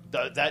about, like,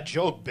 that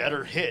joke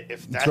better hit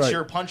if that's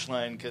your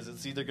punchline, because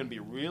it's either going to be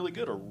really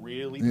good or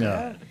really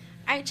bad.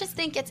 I just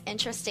think it's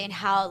interesting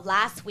how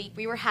last week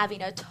we were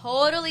having a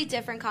totally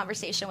different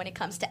conversation when it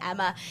comes to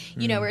Emma.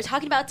 We were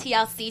talking about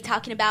TLC,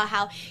 talking about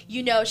how,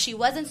 she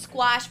wasn't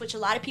squashed, which a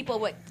lot of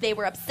people, they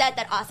were upset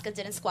that Asuka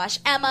didn't squash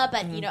Emma,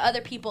 but,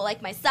 other people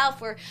like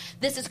myself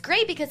this is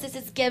great because this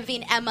is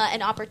giving Emma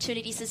an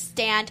opportunity to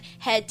stand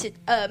head to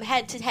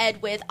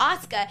head with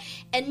Asuka.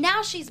 And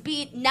now she's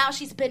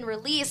been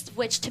released,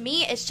 which to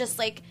me is just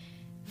like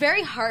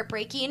very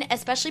heartbreaking,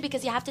 especially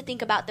because you have to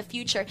think about the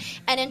future.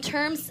 And in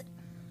terms...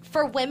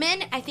 For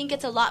women, I think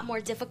it's a lot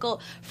more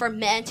difficult for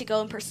men to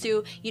go and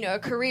pursue, a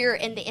career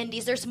in the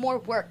indies. There's more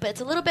work, but it's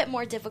a little bit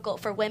more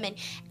difficult for women.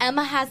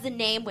 Emma has the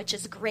name, which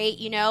is great,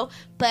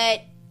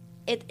 but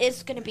it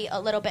is going to be a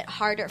little bit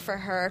harder for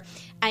her.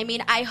 I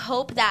mean, I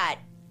hope that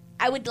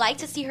I would like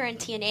to see her in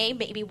TNA,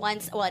 maybe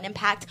in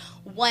Impact,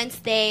 once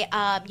they,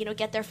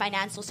 get their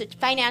financial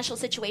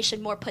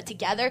situation more put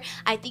together.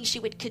 I think she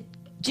could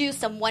do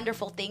some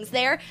wonderful things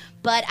there,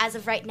 but as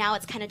of right now,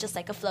 it's kind of just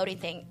like a floating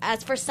thing.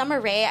 As for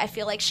Summer Rae, I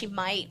feel like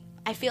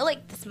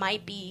this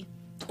might be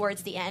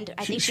towards the end.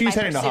 I think she might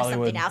heading to pursue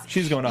Hollywood. something else.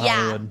 She's going to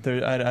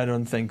Hollywood. I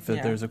don't think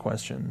that there's a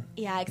question.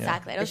 Yeah,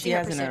 exactly. I don't she see her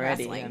hasn't pursuing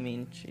already. wrestling. I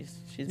mean, she's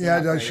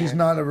she's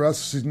not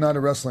a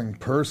wrestling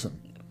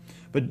person.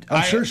 But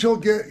I'm sure she'll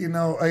get a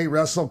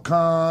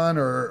WrestleCon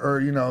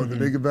or the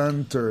big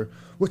event or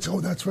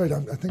that's right.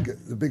 I think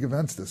the big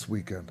event's this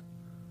weekend.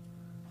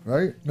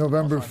 Right?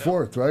 November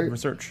 4th, right?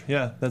 Research.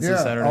 Yeah, that's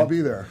this Saturday. I'll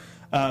be there.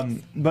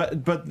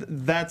 But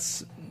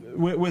that's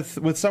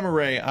with Summer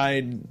Rae,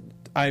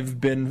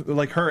 I've been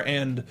like her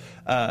and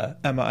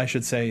Emma, I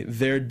should say,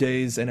 their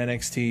days in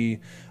NXT.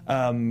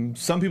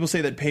 Some people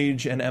say that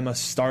Paige and Emma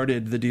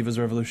started the Divas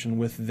Revolution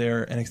with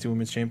their NXT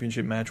Women's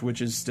Championship match,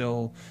 which is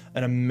still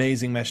an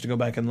amazing match to go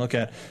back and look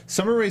at.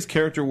 Summer Rae's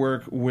character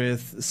work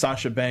with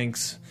Sasha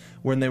Banks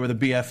when they were the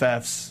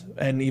BFFs,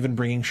 and even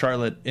bringing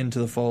Charlotte into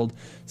the fold,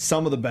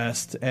 some of the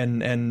best.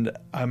 And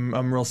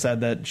I'm real sad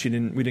that we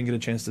didn't get a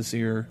chance to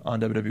see her on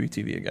WWE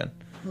TV again.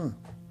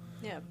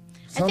 Yeah,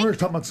 Talking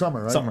about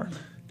Summer, right? Summer.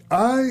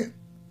 I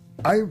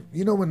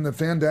when the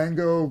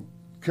Fandango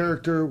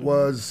character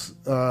was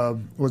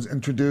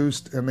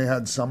introduced and they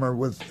had Summer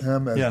with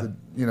him as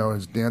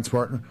his dance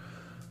partner,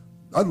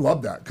 I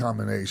loved that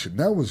combination.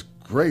 That was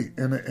great,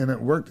 and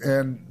it worked,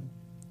 and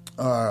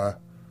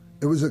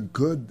it was a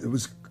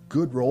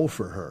good role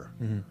for her.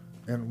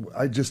 And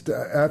I just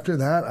after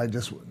that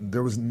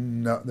there was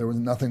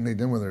nothing they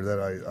did with her that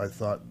I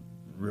thought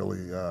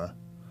really I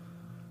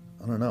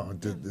don't know,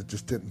 it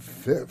just didn't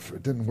fit.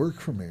 It didn't work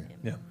for me.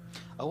 Yeah.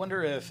 I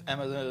wonder if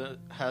Emma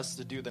has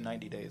to do the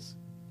 90 days.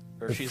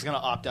 or she's going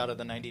to opt out of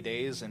the 90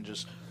 days and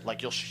just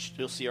like you'll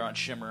see her on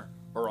Shimmer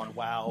or on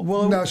WoW.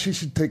 Well, no, she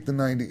should take the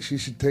 90. She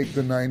should take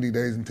the 90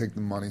 days and take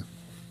the money.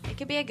 It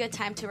could be a good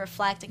time to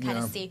reflect and kind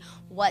of see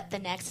what the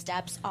next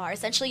steps are.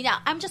 Essentially, now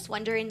I'm just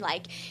wondering,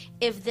 like,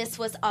 if this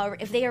was,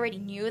 if they already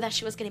knew that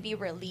she was going to be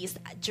released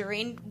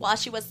during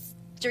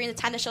the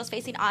time the show was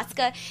facing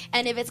Asuka,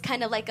 and if it's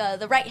kind of like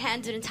the right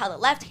hand didn't tell the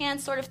left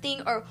hand sort of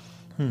thing, or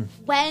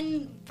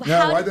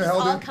how did this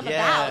all come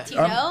about? You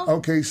know?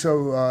 Okay,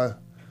 so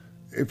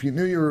if you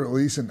knew you were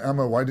releasing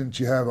Emma, why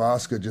didn't you have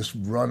Asuka just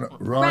run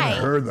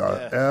her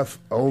the F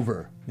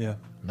over? Yeah.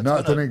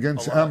 Nothing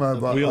against Emma,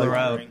 but wheel her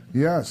out.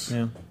 Yes.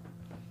 Yeah.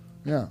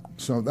 Yeah.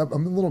 So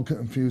I'm a little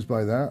confused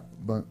by that,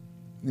 but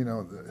you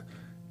know,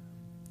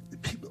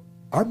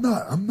 I'm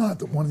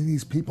not one of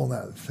these people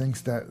that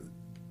thinks that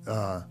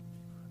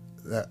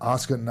that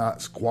Asuka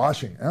not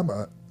squashing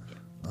Emma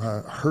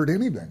hurt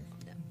anything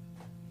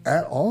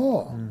at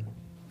all.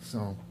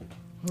 So,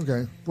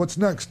 okay, what's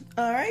next?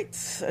 All right,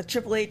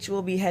 Triple H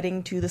will be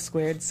heading to the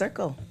Squared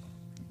Circle.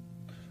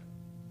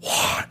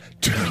 1,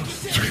 2,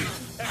 3.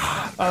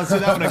 Oh, let's do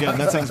that one again.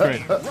 That sounds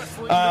great.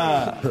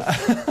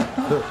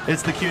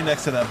 It's the cue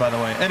next to that, by the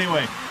way.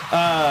 Anyway.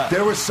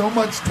 There was so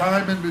much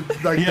time in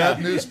that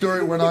news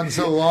story went on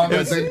so long.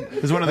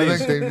 It was one of these.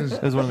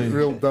 It was one of these.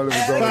 Real thought it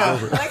was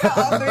over. I like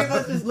how all three of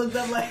us just looked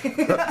up like...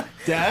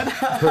 Dad?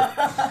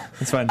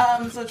 It's fine.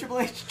 So Triple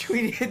H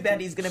tweeted that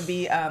he's going to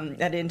be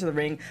headed into the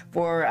ring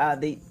for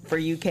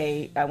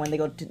UK when they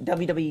go to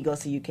WWE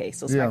goes to UK.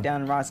 So SmackDown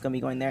and Raw is going to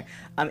be going there.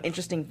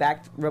 Interesting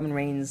fact: Roman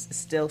Reigns is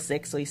still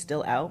sick, so he's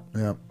still out.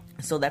 Yeah.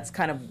 So that's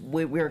kind of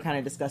we were kind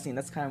of discussing.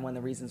 That's kind of one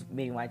of the reasons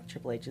maybe why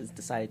Triple H has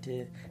decided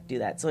to do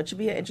that. So it should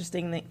be an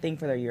interesting thing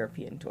for their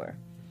European tour.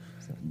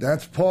 So.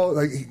 That's Paul.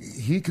 Like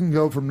he can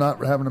go from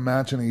not having a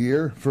match in a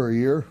year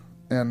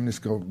and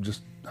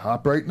just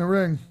hop right in the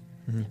ring.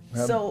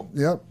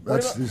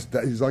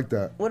 Mm-hmm. He's like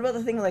that. What about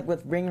the thing like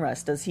with ring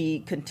rust? Does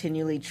he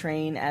continually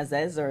train as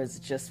is, or is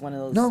it just one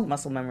of those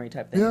muscle memory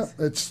type things?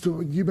 Yeah,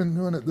 you've been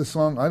doing it this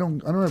long. I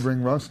don't have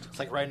ring rust. It's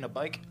like riding a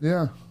bike.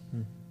 Yeah.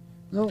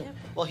 No. Yeah.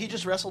 Well, he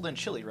just wrestled in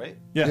Chile, right?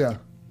 Yeah.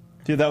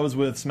 Dude, that was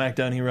with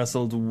SmackDown. He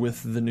wrestled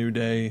with the New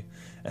Day,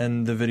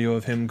 and the video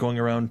of him going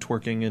around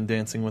twerking and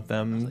dancing with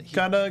them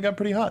got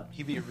pretty hot.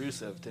 He beat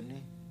Rusev, didn't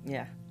he?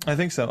 Yeah. I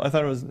think so. I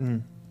thought it was...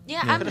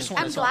 Yeah,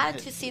 I'm glad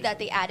to see that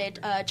they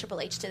added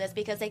Triple H to this,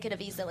 because they could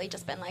have easily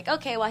just been like,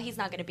 okay, well, he's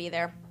not going to be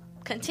there.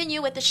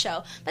 Continue with the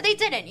show. But they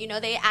didn't. You know,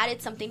 they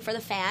added something for the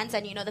fans,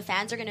 and, you know, the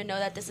fans are going to know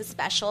that this is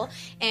special.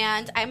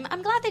 And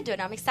I'm glad they do it.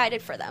 I'm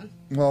excited for them.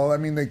 Well, I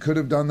mean, they could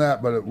have done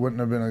that, but it wouldn't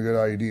have been a good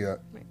idea.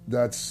 Right.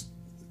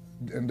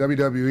 And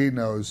WWE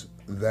knows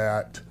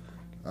that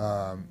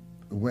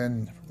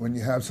when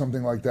you have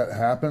something like that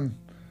happen,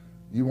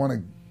 you want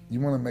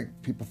to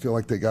make people feel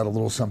like they got a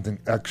little something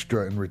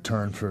extra in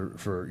return for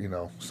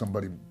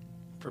somebody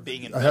for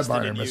being a invested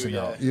headliner in missing you.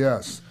 out.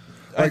 Yes.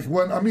 Like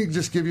let me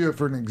just give you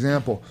for an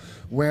example.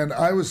 When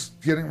I was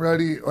getting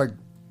ready, like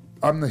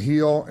I'm the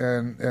heel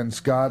and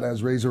Scott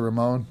as Razor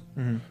Ramon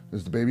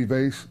is the baby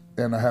face,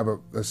 and I have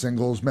a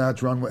singles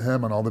match run with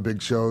him on all the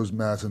big shows,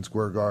 Madison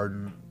Square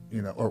Garden,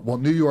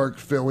 New York,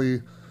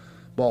 Philly,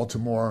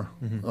 Baltimore,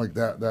 like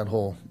that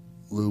whole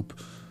loop.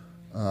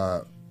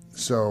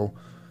 So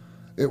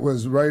it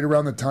was right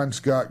around the time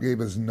Scott gave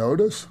his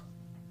notice,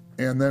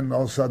 and then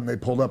all of a sudden they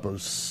pulled up a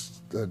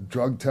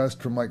drug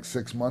test from like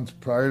 6 months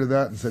prior to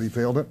that and said he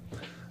failed it.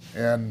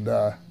 And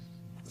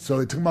so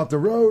they took him off the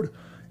road,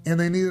 and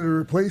they needed a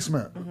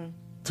replacement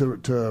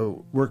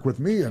to work with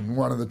me in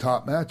one of the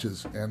top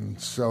matches. And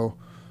so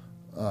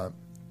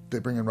they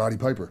bring in Roddy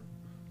Piper.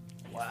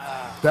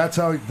 Wow. That's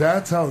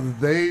how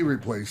they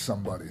replace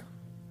somebody.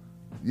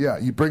 Yeah,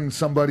 you bring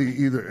somebody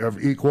either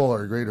of equal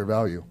or greater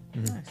value.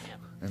 Nice.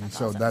 And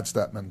so awesome. That's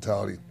that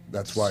mentality.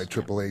 That's why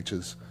Triple H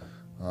is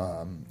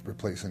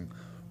replacing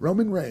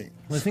Roman Reigns.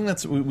 Well, I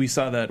think we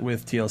saw that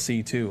with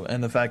TLC too,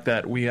 and the fact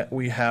that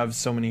we have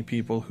so many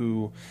people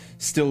who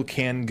still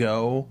can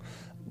go.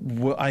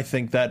 I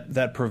think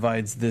that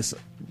provides this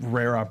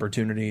rare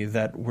opportunity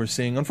that we're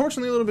seeing,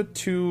 unfortunately, a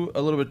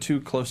little bit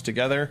too close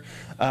together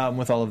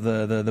with all of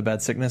the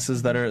bad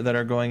sicknesses that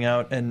are going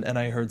out. And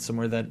I heard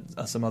somewhere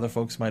that some other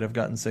folks might have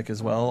gotten sick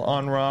as well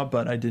on Raw,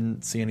 but I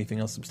didn't see anything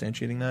else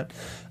substantiating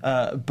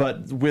that.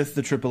 But with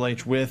the Triple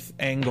H, with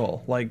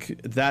Angle,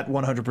 like that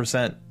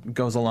 100%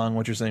 goes along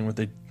what you're saying with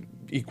the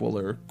equal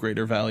or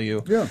greater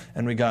value. Yeah.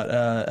 And we got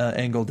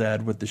Angle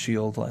Dad with the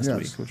Shield last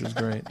week, which was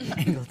great.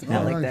 Angle Dad,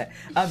 I like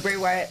that. Bray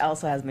Wyatt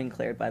also has been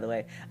cleared, by the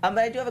way. But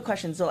I do have a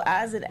question. So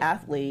as an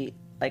athlete,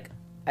 like,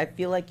 I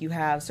feel like you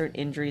have certain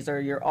injuries, or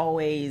you're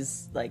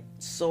always like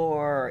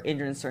sore or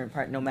injured in a certain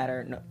part,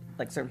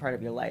 certain part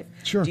of your life.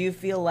 Sure. Do you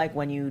feel like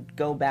when you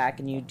go back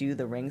and you do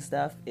the ring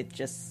stuff, it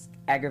just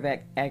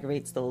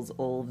aggravates those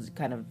old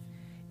kind of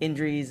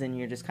injuries, and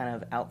you're just kind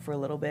of out for a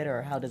little bit,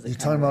 or how does it? You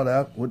talking about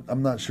out?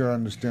 I'm not sure I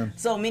understand.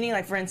 So meaning,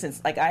 like, for instance,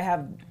 like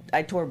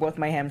I tore both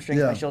my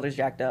hamstrings, my shoulders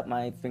jacked up,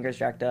 my fingers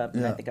jacked up,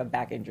 and I think I have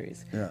back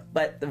injuries. Yeah.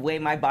 But the way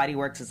my body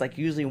works is like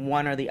usually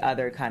one or the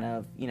other kind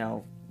of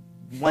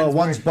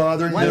one's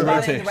bothering one's you.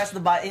 bothering the rest of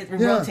the body. It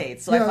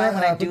rotates. So I find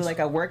when I do like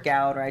a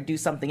workout or I do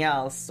something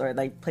else or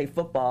like play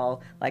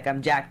football, like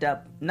I'm jacked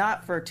up,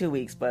 not for 2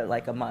 weeks, but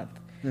like a month.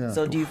 Yeah.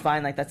 So do you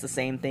find like that's the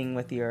same thing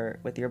with your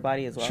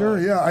body as well? Sure,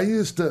 yeah. I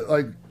used to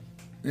like,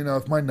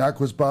 if my neck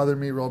was bothering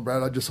me real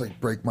bad, I'd just like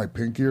break my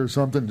pinky or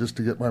something just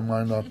to get my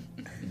mind off.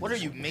 What are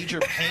you, major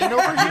pain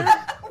over here?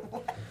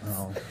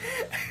 Oh.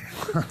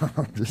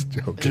 I'm just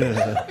joking.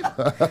 Wow.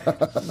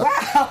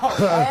 All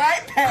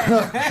right, Pen.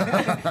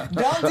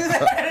 Don't do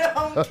that at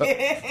home,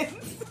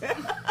 kids.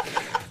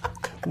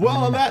 Well,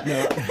 on that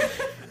note.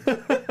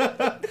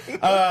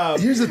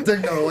 Here's the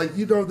thing, though. Like,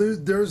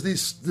 there's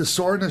the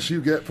soreness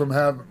you get from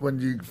when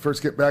you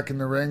first get back in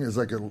the ring is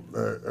like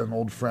an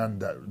old friend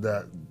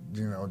that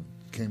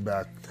came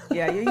back.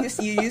 Yeah, you're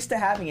used to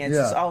having it. It's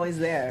just always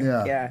there.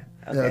 Yeah. Okay.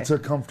 Yeah, it's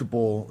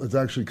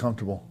actually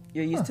comfortable.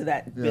 You're used to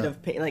that bit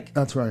of pain. Like,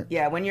 that's right.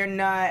 Yeah, when you're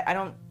not, I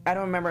don't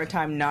remember a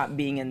time not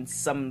being in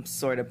some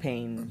sort of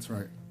pain. That's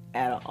right.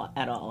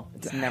 At all.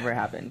 It's never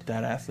happened.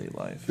 That athlete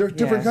life. There's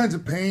different kinds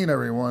of pain,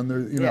 everyone.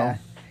 Know.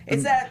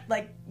 It's that,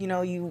 like,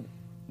 you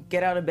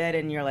get out of bed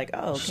and you're like,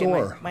 oh,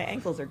 okay, my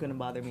ankles are going to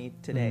bother me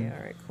today.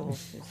 All right, cool.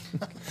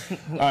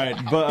 All right,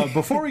 but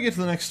before we get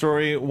to the next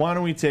story, why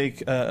don't we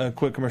take a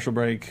quick commercial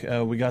break?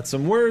 We got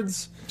some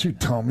words. You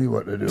tell me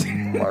what to do,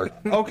 Mark.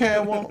 Okay, I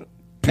won't.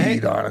 B,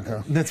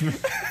 Donica.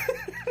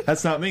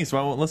 That's not me, so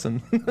I won't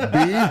listen. B?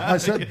 I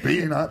said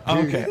B, not P.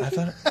 Okay,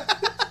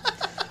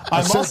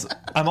 I thought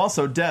I'm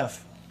also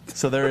deaf,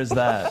 so there is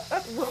that.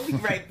 We'll be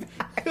right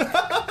back.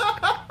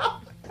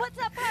 What's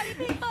up, party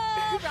people?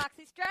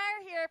 Roxy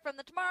Stryer here from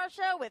The Tomorrow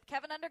Show with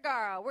Kevin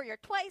Undergaro. We're your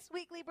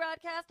twice-weekly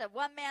broadcast of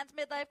one man's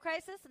midlife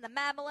crisis and the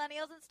mad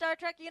millennials in Star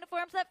Trek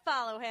uniforms that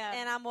follow him.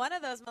 And I'm one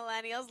of those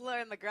millennials,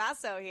 Lauren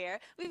Magrasso here.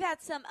 We've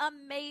had some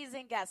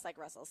amazing guests like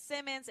Russell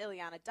Simmons,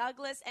 Ileana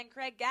Douglas, and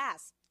Craig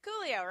Gass.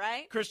 Coolio,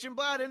 right? Christian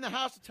Blatt in the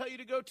house to tell you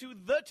to go to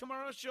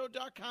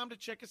thetomorrowshow.com to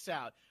check us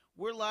out.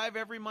 We're live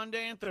every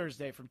Monday and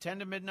Thursday from 10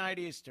 to midnight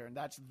Eastern.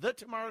 That's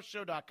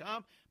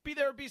thetomorrowshow.com. Be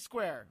there or be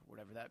square,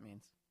 whatever that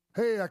means.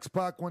 Hey,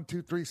 X-Pac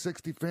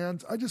 12360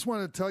 fans. I just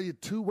wanted to tell you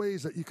 2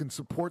 ways that you can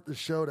support the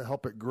show to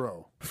help it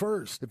grow.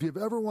 First, if you've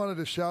ever wanted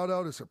to shout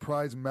out a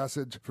surprise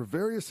message for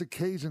various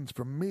occasions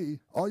from me,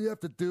 all you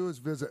have to do is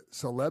visit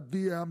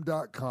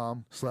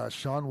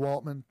celebvm.com/Sean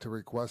Waltman to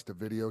request a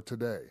video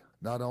today.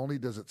 Not only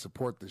does it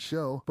support the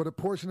show, but a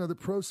portion of the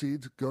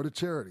proceeds go to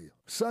charity.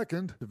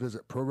 Second, to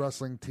visit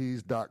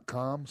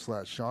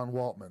ProWrestlingTees.com/Sean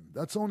Waltman.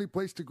 That's the only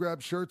place to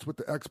grab shirts with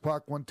the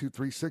X-Pac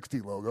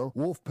 12360 logo,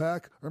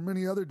 Wolfpack, or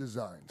many other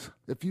designs.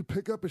 If you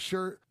pick up a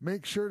shirt,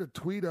 make sure to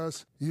tweet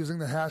us using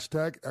the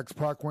hashtag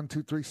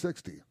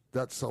X-Pac12360.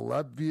 That's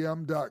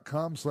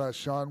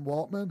celebvm.com/Sean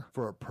Waltman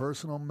for a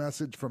personal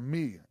message from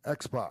me,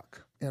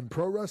 X-Pac. And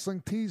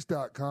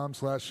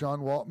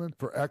ProWrestlingTees.com/Sean Waltman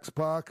for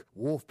X-Pac,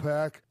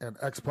 Wolfpack, and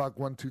X-Pac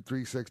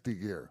 12360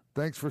 gear.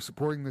 Thanks for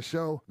supporting the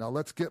show. Now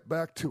let's get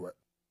back to it.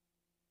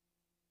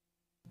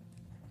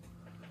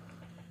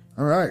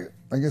 All right.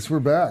 I guess we're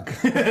back.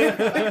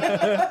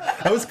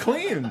 That was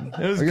clean.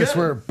 It was I guess good.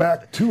 we're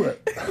back to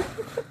it.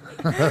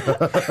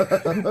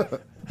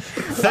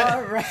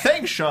 All right.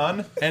 Thanks,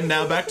 Sean. And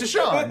now back to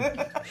Sean.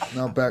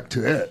 Now back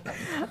to it.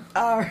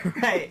 All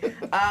right.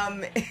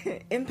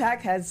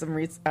 Impact has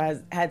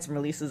had some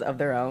releases of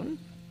their own.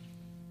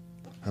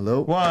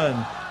 Hello?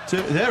 1,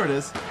 2, there it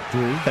is.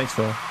 3. Thanks,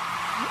 Phil.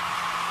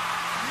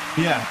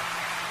 Yeah.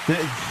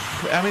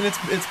 I mean,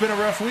 it's been a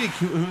rough week.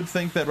 Who would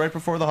think that right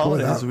before the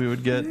holidays we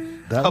would get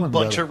a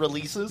bunch of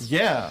releases?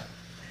 Yeah.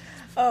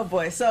 Oh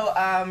boy! So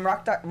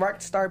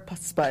Rockstar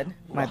Spud,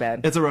 my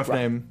bad. It's a rough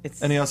name,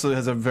 and he also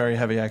has a very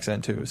heavy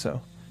accent too.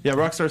 So yeah,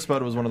 Rockstar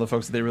Spud was one of the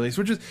folks that they released,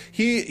 which is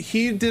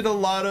he did a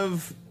lot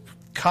of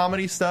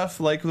comedy stuff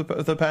like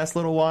the past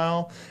little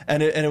while,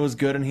 and it was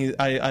good. And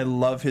I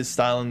love his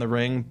style in the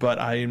ring, but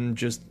I'm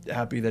just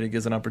happy that he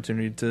gets an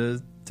opportunity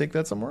to take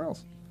that somewhere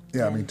else.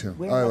 Yeah, me too.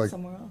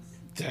 Somewhere else?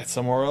 That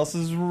somewhere else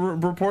is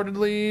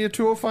reportedly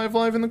 205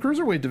 Live in the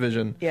Cruiserweight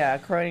division. Yeah,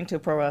 according to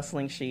Pro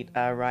Wrestling Sheet,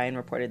 Ryan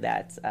reported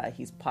that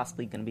he's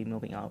possibly going to be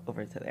moving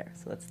over to there.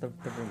 So that's the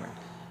rumor.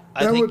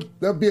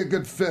 That'd be a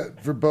good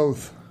fit for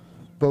both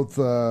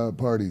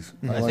parties.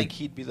 I think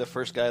he'd be the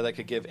first guy that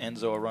could give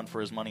Enzo a run for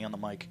his money on the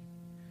mic.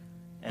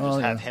 And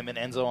just have him and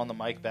Enzo on the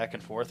mic back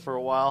and forth for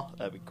a while.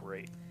 That'd be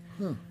great.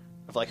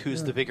 Of like,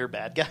 who's the bigger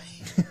bad guy?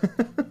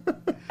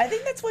 I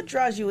think that's what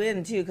draws you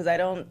in too, because I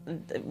don't.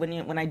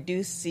 When I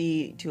do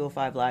see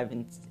 205 Live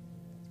and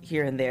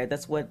here and there,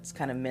 that's what's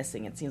kind of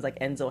missing. It seems like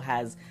Enzo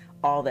has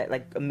all that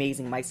like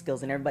amazing mic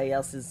skills, and everybody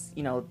else is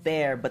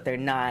there, but they're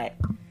not.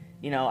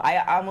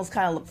 I almost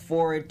kind of look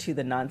forward to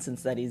the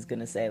nonsense that he's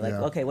gonna say. Like,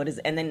 okay, what is?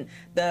 And then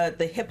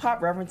the hip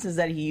hop references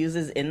that he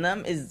uses in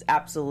them is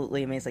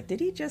absolutely amazing. Like, did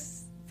he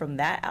just from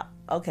that out?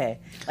 Okay,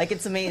 like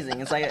it's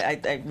amazing. It's like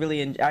I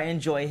really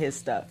enjoy his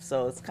stuff.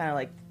 So it's kind of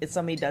like if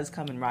somebody does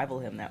come and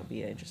rival him, that would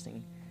be an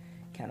interesting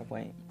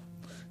counterpoint.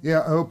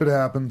 Yeah, I hope it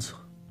happens.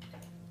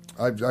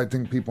 I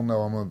think people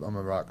know I'm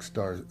a rock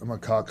star. I'm a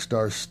cock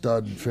star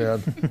stud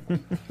fan.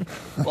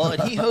 Well,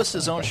 and he hosts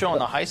his own show on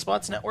the High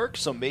Spots Network,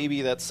 so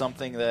maybe that's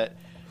something that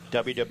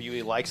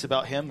WWE likes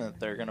about him, that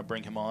they're going to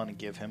bring him on and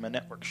give him a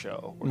network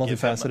show. Or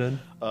Multifaceted. give him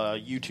a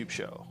YouTube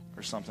show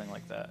or something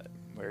like that,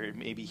 where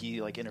maybe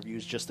he like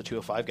interviews just the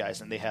 205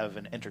 guys and they have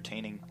an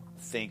entertaining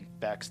thing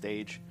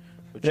backstage.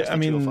 I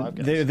mean,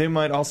 they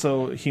might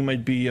also. He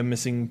might be a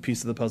missing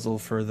piece of the puzzle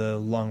for the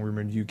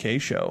long-rumored UK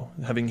show,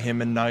 having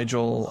him and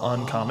Nigel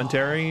on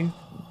commentary.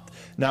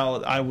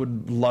 Now, I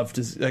would love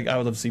to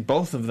see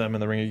both of them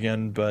in the ring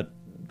again, but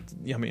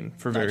I mean,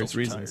 for various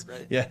reasons. Retired,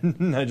 right? Yeah,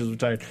 Nigel's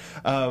retired.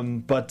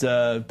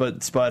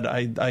 But Spud,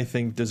 I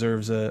think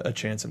deserves a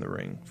chance in the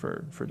ring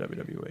for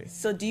WWE.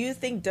 So, do you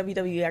think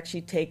WWE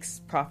actually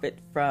takes profit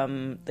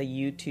from the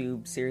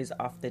YouTube series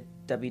off the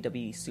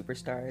WWE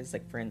superstars?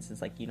 Like, for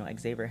instance,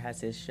 Xavier has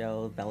his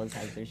show, Bella's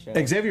has their show.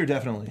 Xavier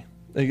definitely.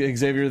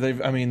 Xavier,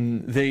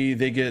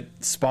 they get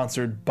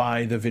sponsored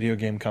by the video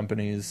game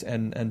companies,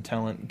 and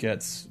talent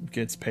gets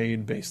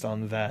paid based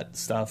on that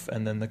stuff,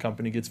 and then the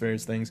company gets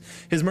various things.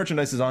 His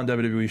merchandise is on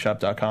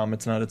WWEshop.com.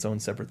 It's not its own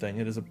separate thing.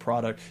 It is a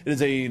product. It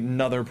is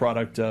another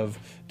product of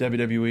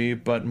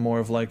WWE, but more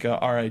of like,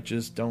 all right,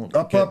 just don't.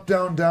 Up,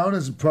 down, down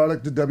is a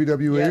product of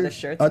WWE. Yeah, the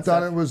shirts. I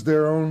thought it was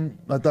their own.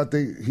 I thought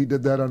he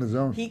did that on his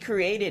own. He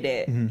created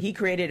it. Mm-hmm. He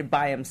created it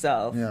by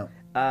himself. Yeah.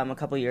 A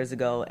couple of years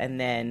ago, and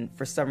then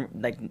for some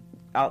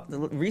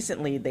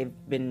recently they've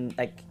been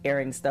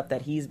airing stuff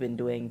that he's been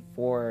doing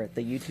for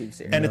the YouTube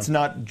series. And it's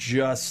not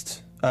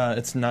just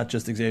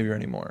Xavier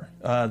anymore.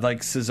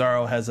 Like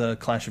Cesaro has a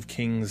Clash of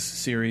Kings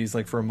series,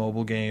 like for a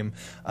mobile game,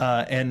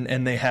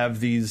 and they have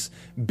these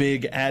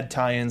big ad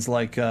tie-ins.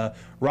 Like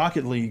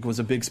Rocket League was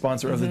a big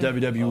sponsor of the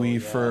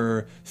WWE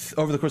for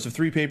over the course of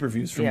 3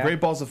 pay-per-views, from Great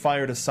Balls of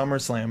Fire to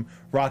SummerSlam.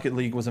 Rocket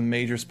League was a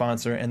major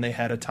sponsor, and they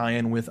had a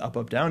tie-in with Up,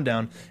 Up, Down,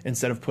 Down.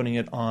 Instead of putting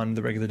it on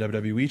the regular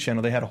WWE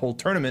channel, they had a whole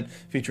tournament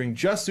featuring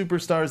just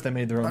superstars. They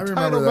made their own title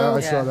I remember that.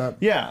 belts. I saw that.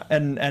 Yeah,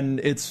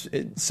 and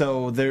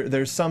so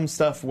there's some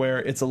stuff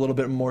where it's a little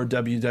bit more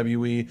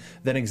WWE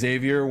than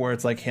Xavier, where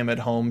it's like him at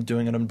home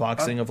doing an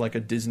unboxing of like a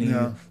Disney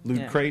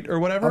loot crate or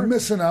whatever. I'm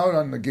missing out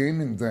on the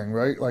gaming thing,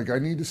 right? Like I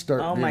need to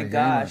start. Oh my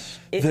gosh,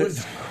 it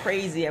was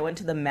crazy. I went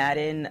to the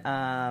Madden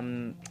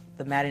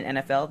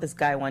NFL. This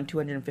guy won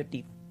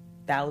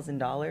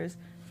 $250,000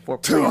 for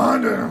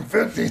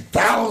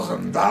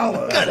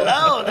 $250,000. Good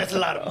Lord, that's a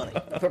lot of money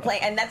for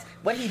playing, and that's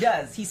what he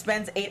does. He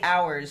spends 8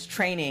 hours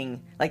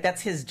training. Like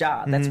that's his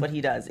job. That's what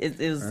he does. It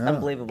was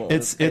unbelievable.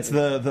 It's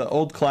the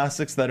old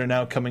classics that are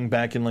now coming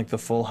back in like the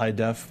full high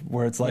def,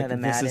 where it's like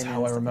this is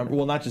how I remember.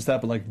 Well, not just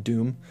that, but like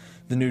Doom.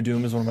 The new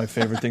Doom is one of my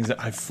favorite things.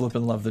 I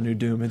flippin' love the new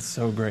Doom. It's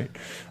so great.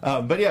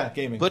 But yeah,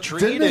 gaming.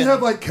 Didn't they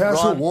have like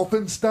Castle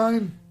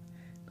Wolfenstein?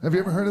 Have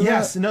you ever heard of that?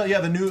 Yes. No. Yeah.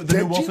 The new Wolfenstein do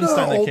you know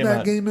how old that came that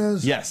out. game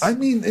is? Yes. I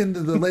mean,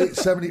 into the late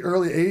 70s,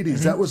 early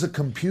 80s. That was a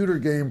computer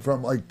game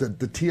from like the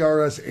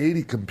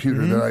TRS-80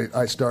 computer that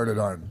I started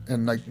on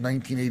in like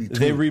 1982.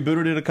 They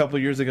rebooted it a couple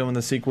of years ago when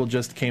the sequel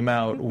just came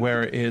out,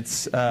 where it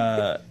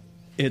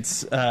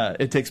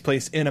takes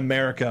place in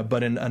America,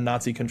 but in a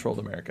Nazi-controlled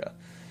America.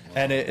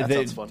 And that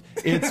sounds fun.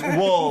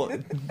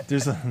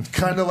 There's a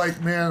kind of like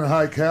Man in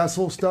High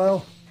Castle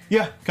style.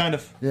 Yeah, kind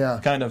of. Yeah,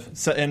 kind of.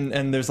 So,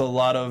 and there's a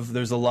lot of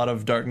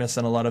darkness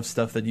and a lot of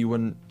stuff that you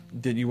wouldn't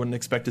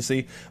expect to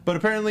see. But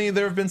apparently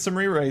there have been some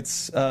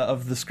rewrites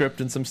of the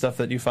script and some stuff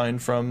that you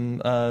find from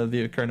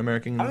the current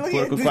American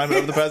political climate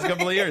over the past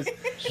couple of years.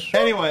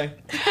 Anyway,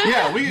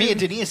 yeah, me and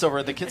Denise over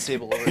at the kids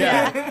table.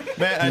 Man.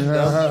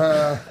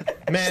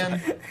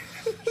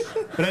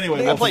 But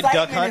anyway, I played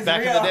Duck Hunt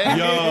back in the day.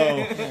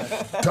 Yo,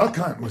 Duck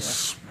Hunt was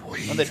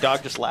sweet. When the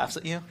dog just laughs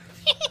at you.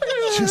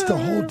 Just the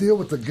whole deal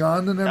with the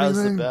gun and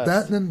everything. That was the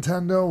best. That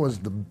Nintendo was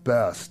the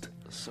best.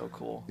 So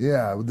cool.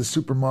 Yeah, with the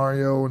Super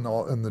Mario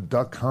and the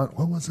Duck Hunt.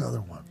 What was the other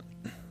one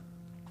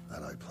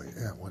that I played?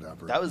 Yeah,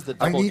 whatever. That was the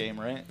double game,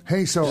 right?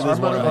 Hey, so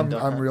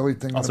I'm really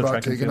thinking also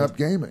about taking up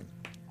gaming.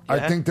 Yeah. I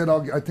think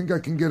I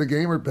can get a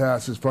gamer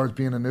pass as far as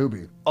being a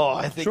newbie. Oh,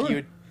 I think you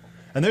would.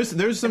 And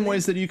there's some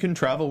ways that you can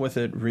travel with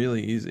it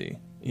really easy,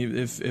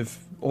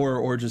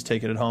 or just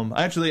take it at home.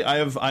 Actually, I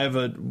have one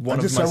of my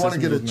systems. I want to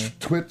get a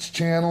Twitch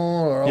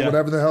channel or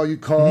whatever the hell you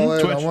call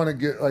it. Twitch. I want to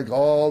get like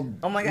all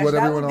what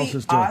everyone else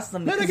is doing.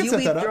 Awesome because you'll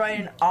be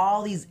throwing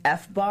all these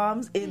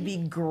F-bombs. It'd be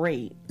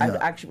great. Yeah.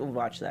 I actually would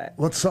watch that.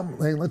 Let's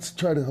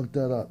try to hook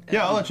that up.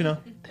 Yeah, I'll let you know.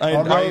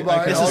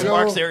 This is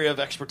Mark's area of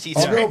expertise.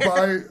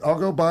 I'll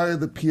go buy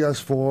the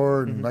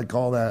PS4 and like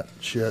all that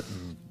shit.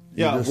 And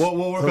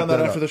we'll work on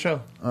that after the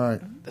show. All right.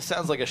 This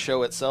sounds like a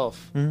show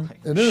itself.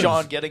 It is.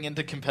 Sean getting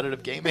into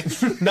competitive gaming.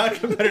 Not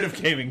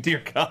competitive gaming,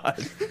 dear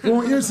God.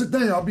 Well, here's the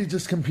thing. I'll be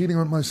just competing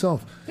with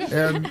myself.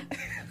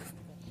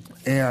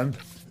 And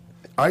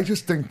I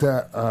just think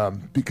that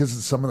because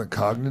of some of the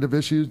cognitive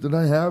issues that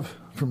I have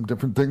from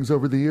different things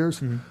over the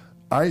years,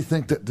 I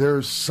think that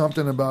there's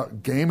something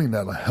about gaming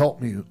that'll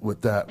help me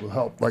with that. Will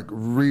help like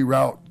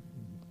reroute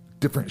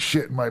different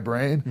shit in my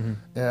brain.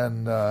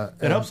 And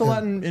it helps a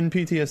lot in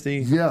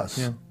PTSD.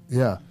 Yes.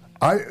 Yeah.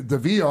 The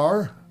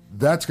VR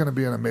That's going to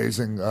be an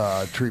amazing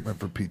treatment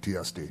for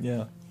PTSD.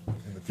 Yeah.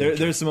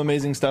 There's some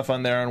amazing stuff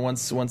on there, and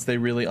once they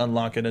really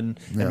unlock it and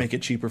make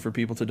it cheaper for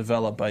people to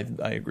develop, I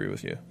agree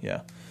with you.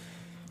 Yeah.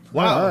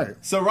 Wow. Right.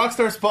 So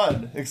Rockstar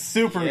Spud,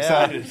 super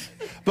excited.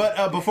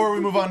 But before we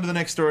move on to the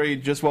next story,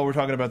 just while we're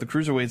talking about the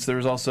cruiserweights,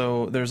 there's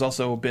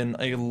also been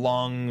a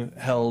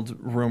long-held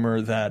rumor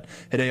that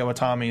Hideo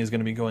Itami is going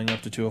to be going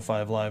up to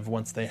 205 Live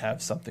once they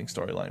have something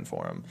storyline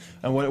for him.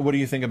 And what do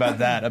you think about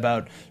that?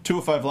 About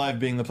 205 Live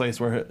being the place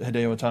where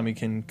Hideo Itami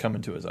can come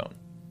into his own?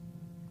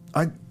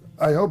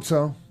 I hope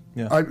so.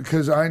 Yeah.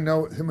 Because I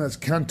know him as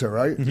Kenta,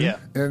 right? Mm-hmm. Yeah.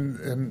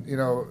 And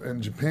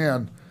in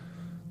Japan,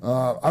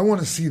 I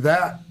want to see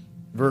that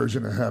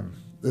version of him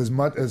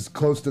as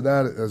close to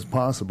that as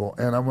possible.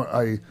 And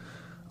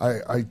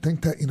I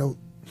think that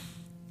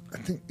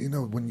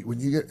when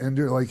you get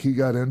injured like he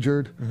got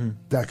injured,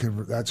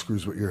 that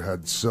screws with your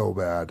head so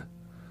bad.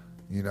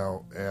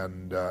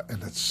 And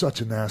it's such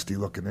a nasty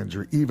looking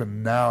injury.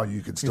 Even now, you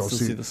can still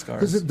see the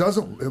scars because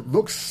it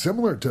looks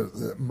similar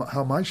to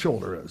how my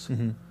shoulder is.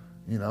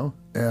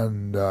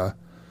 And I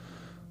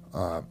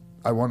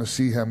want to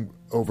see him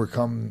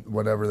overcome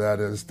whatever that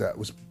is. That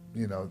was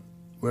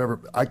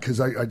whatever. Because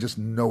I just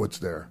know it's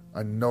there.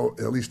 I know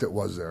at least it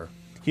was there.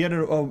 He had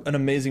an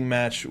amazing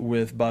match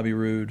with Bobby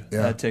Roode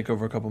at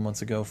TakeOver a couple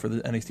months ago for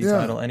the NXT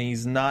title, and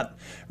he's not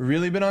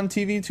really been on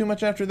TV too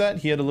much after that.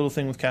 He had a little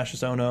thing with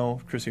Cassius Ohno,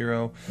 Chris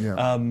Hero,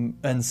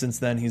 and since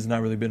then he's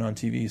not really been on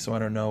TV, so I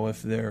don't know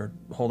if they're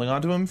holding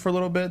on to him for a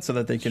little bit so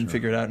that they can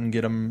figure it out and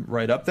get him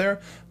right up there.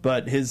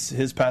 But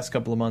his past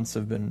couple of months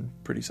have been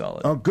pretty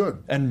solid. Oh,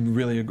 good. And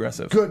really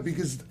aggressive. Good,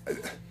 because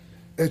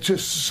it's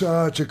just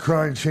such a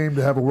crying shame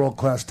to have a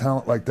world-class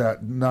talent like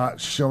that not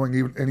showing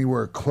even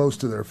anywhere close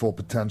to their full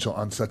potential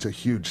on such a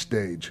huge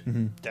stage.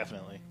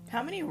 Definitely.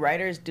 How many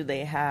writers do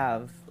they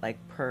have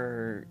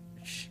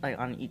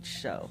on each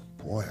show?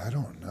 Boy, I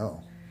don't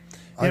know.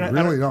 I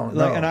really don't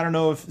know. And I don't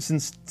know if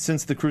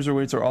since the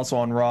cruiserweights are also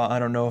on Raw, I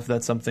don't know if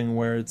that's something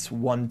where it's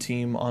one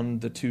team on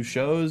the two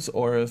shows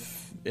or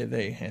if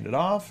they hand it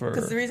off.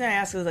 Because the reason I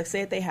ask is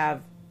say if they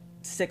have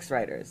 6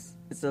 writers,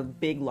 it's a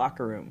big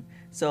locker room.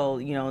 So,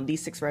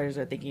 these 6 writers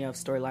are thinking of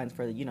storylines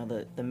for,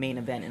 the main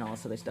event and all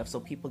this other stuff, so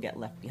people get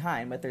left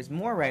behind. But there's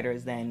more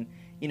writers than,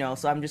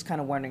 so I'm just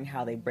kind of wondering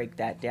how they break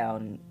that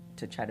down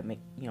to try to make,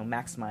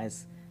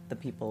 maximize the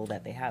people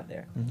that they have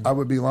there. I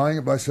would be lying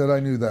if I said I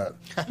knew that.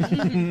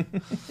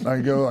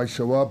 I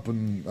show up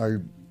and I,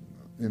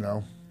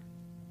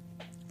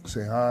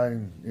 say hi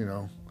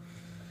and,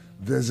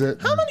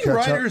 visit. How many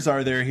writers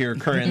are there here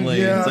currently?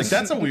 Yeah, it's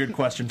that's a weird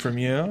question from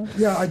you.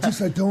 Yeah, I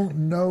don't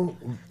know.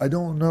 I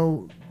don't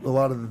know a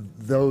lot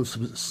of those,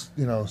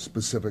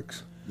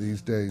 specifics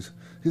these days.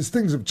 Because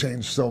things have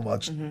changed so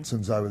much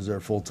since I was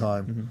there full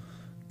time,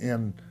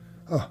 and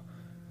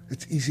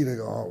it's easy to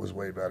go, "Oh, it was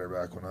way better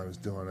back when I was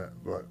doing it,"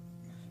 but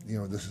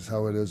this is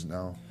how it is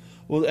now.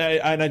 Well,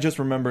 I just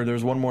remember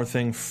there's one more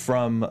thing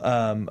from,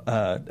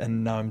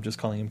 and now I'm just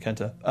calling him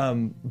Kenta,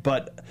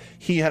 but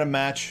he had a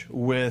match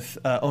with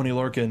Oni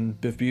Lorcan,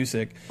 Biff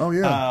Busick,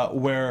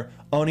 where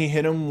Oni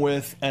hit him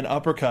with an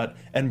uppercut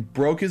and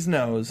broke his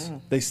nose.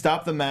 They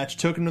stopped the match,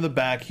 took him to the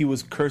back. He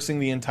was cursing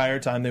the entire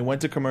time. They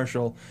went to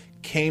commercial,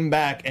 came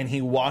back, and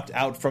he walked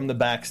out from the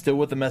back, still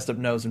with the messed up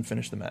nose, and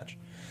finished the match.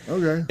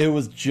 Okay. It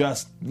was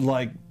just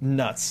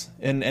nuts,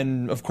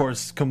 and of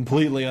course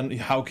completely.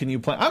 How can you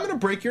play? I'm going to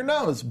break your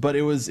nose, but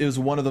it was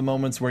one of the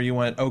moments where you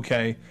went,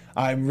 okay,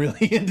 I'm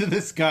really into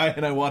this guy,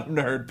 and I want him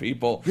to hurt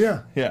people.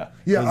 Yeah.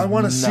 I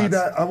want to see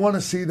that. I want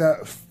to see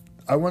that.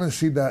 I want to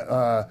see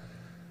that.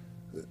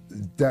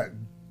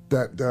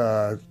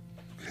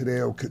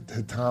 Hideo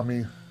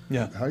Itami.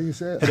 Yeah. How do you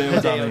say it?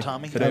 Hideo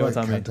Itami. I like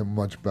Kenta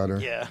much better.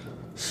 Yeah.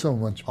 So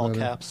much better. All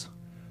caps.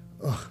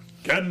 Ugh.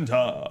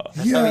 Kenta.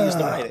 That's how he used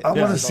to write it. I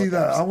want to see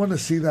that. I want to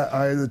see that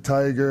Eye of the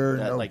Tiger.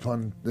 That,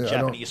 pun.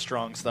 Japanese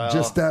strong style.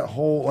 Just that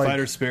whole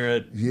fighter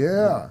spirit.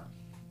 Yeah.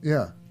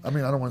 I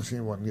mean, I don't want to see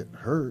anyone get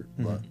hurt,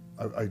 but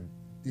I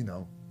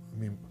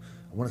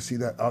want to see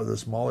that. Oh, the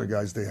smaller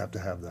guys, they have to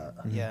have that.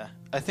 Yeah.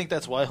 I think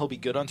that's why he'll be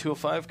good on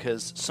 205,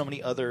 because so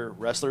many other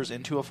wrestlers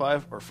in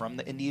 205 are from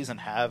the indies and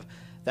have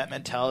that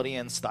mentality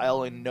and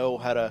style and know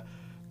how to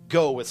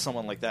go with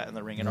someone like that in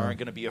the ring and aren't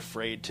going to be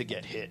afraid to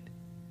get hit.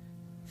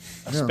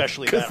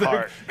 Especially that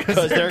hard.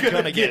 Because they're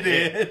going to get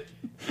hit.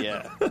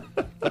 Yeah.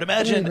 But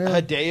imagine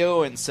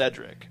Hideo and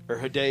Cedric, or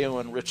Hideo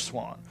and Rich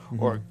Swann,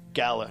 or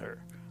Gallagher.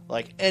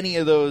 Like, any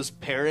of those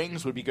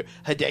pairings would be good.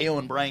 Hideo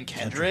and Brian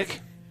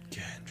Kendrick.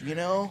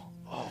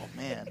 Oh,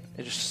 man.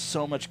 It's just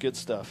so much good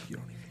stuff. You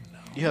don't even know.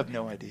 You have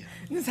no idea.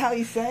 This is how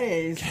he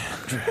says.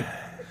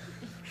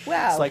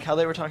 Wow. It's like how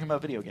they were talking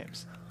about video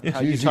games. How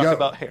you talk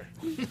about hair.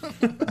 You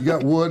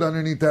got wood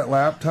underneath that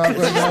laptop right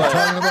now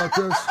talking about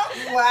this?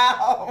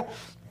 Wow.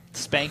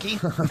 Spanky?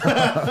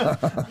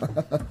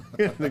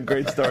 A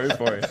great story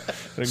for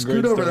you.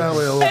 Scoot over that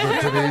way a little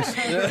bit, Denise.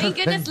 Thank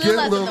goodness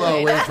Get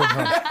Lula away from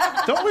her.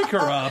 Don't wake her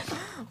up.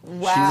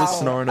 Wow. She was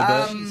snoring a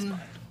bit.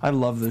 I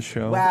love this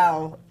show.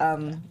 Wow.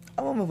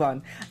 I will move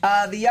on.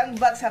 The Young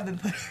Bucks have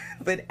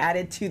been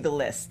added to the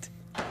list.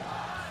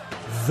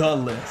 The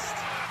list.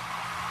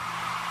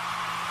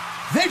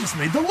 They just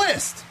made the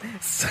list.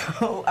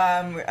 So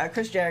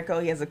Chris Jericho,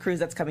 he has a cruise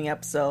that's coming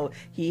up. So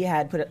he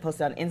had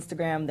posted on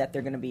Instagram that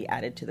they're going to be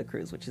added to the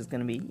cruise, which is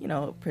going to be,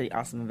 a pretty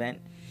awesome event.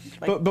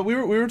 But we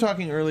were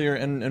talking earlier,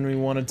 and we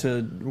wanted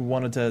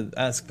to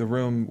ask the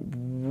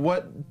room,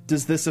 what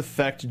does this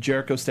affect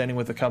Jericho standing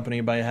with the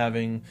company by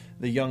having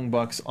the Young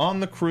Bucks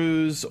on the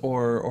cruise,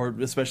 or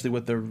especially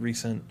with the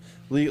recent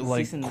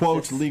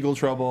quote legal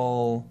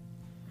trouble?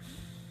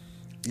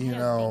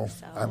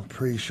 I'm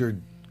pretty sure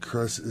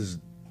Chris is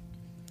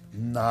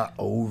not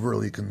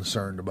overly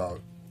concerned about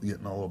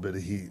getting a little bit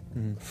of heat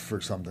for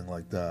something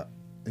like that.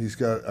 He's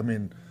got,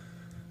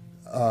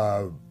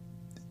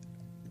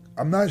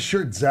 I'm not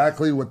sure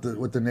exactly what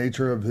the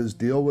nature of his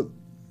deal with,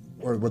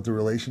 or what the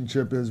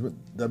relationship is with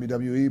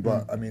WWE,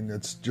 but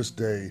it's just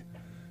he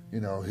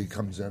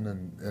comes in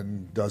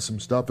and does some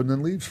stuff and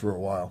then leaves for a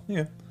while.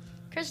 Yeah.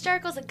 Chris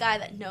Jericho's a guy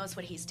that knows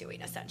what he's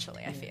doing,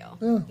 essentially, I feel.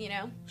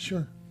 Yeah.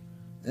 Sure.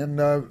 And,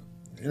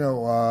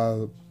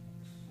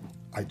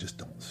 I just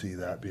don't see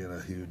that being a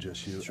huge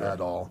issue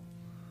at all.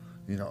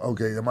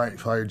 Okay, they might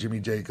fire Jimmy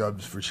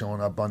Jacobs for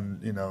showing up on,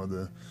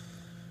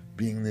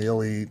 being the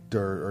elite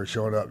or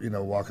showing up,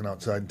 walking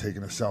outside and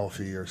taking a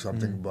selfie or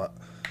something. But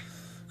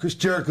Chris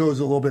Jericho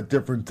is a little bit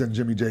different than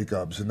Jimmy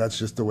Jacobs, and that's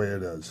just the way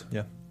it is.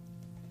 Yeah.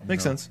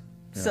 Makes sense.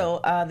 Yeah. So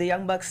the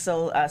Young Bucks,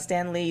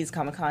 Stan Lee's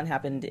Comic-Con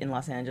happened in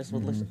Los Angeles,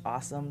 which was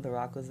awesome. The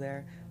Rock was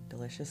there.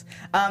 Delicious.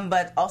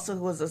 But also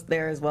who was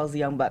there as well as the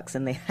Young Bucks,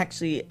 and they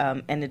actually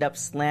ended up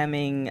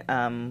slamming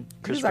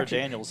Christopher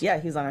Daniels. Yeah,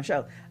 he was on our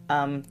show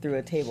through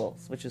a table,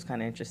 which was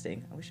kind of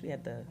interesting. I wish we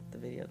had the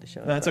video to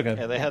show. That's okay.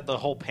 Yeah, they had the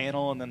whole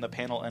panel, and then the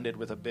panel ended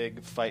with a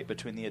big fight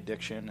between the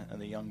Addiction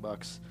and the Young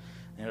Bucks.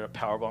 They ended up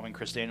powerbombing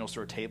Chris Daniels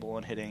through a table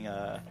and hitting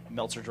a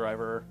Meltzer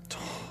driver.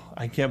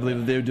 I can't believe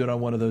that they would do it on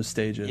one of those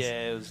stages.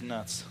 Yeah, it was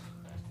nuts.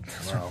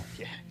 Wow.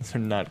 Yeah.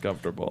 They're not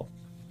comfortable.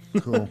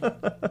 Cool.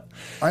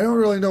 I don't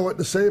really know what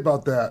to say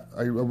about that.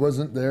 I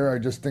wasn't there. I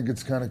just think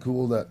it's kind of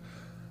cool that.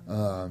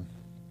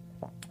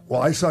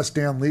 I saw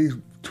Stan Lee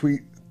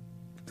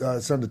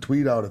send a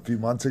tweet out a few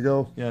months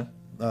ago. Yeah.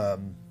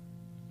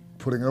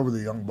 Putting over the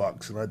Young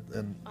Bucks,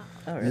 and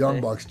really? the Young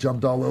Bucks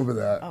jumped all over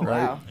that. Oh,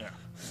 right? wow. Yeah.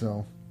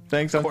 So.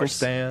 Thanks, Uncle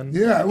Stan.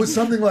 Yeah, it was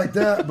something like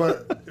that,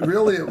 but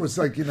really it was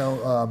like, I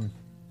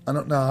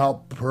don't know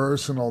how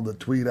personal the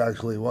tweet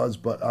actually was,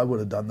 but I would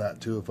have done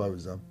that too if I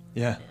was them.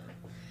 Yeah.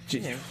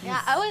 Yeah,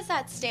 I was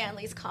at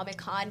Stanley's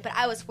Comic-Con, but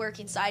I was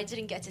working, so I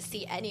didn't get to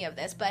see any of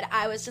this. But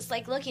I was just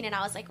looking, and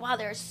I was like, wow,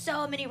 there are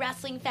so many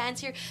wrestling fans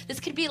here. This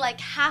could be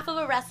like half of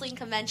a wrestling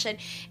convention.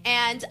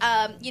 And,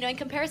 in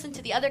comparison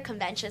to the other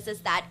conventions, is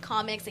that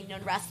comics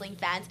and wrestling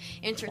fans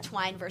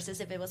intertwine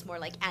versus if it was more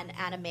like an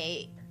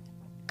anime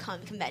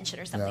convention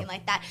or something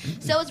like that.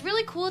 So it was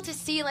really cool to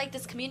see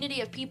this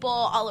community of people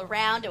all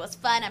around. It was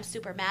fun. I'm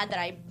super mad that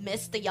I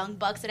missed the Young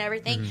Bucks and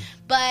everything.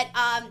 But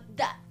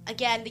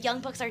the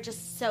Young Bucks are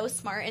just so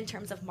smart in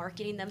terms of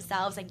marketing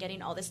themselves and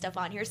getting all this stuff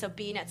on here. So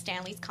being at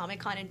Stanley's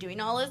Comic-Con and doing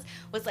all this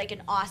was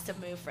an awesome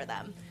move for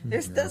them. There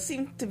does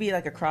seem to be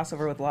a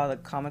crossover with a lot of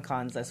the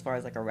Comic-Cons as far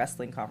as a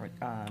wrestling conference.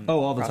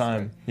 All the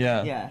time.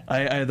 Yeah. Yeah.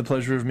 I had the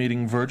pleasure of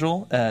meeting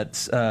Virgil at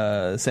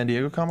San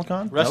Diego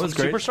Comic-Con. Wrestling that was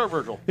great. Superstar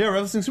Virgil. Yeah,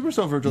 Wrestling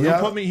Superstar Virgil.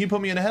 Yeah. He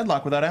put me in a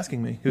headlock without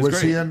asking me. It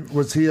was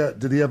great.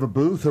 Did he have a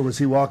booth or was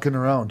he walking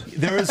around?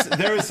 There was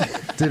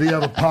Did he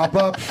have a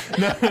pop-up?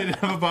 No, he didn't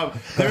have a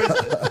pop-up.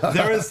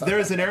 There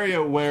was an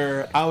area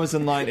where I was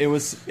in line. It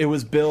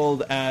was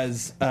billed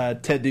as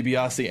Ted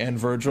DiBiase and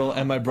Virgil,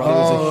 and my brother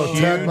was a huge...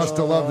 Ted must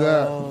have loved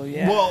that. Oh,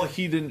 yeah. Well,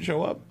 he didn't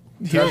show up.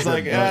 He was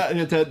like,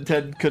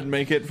 Ted couldn't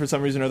make it for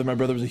some reason or other. My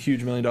brother was a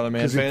huge $1 Million Man fan.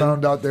 Because he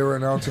found out they were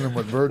announcing him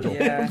with Virgil.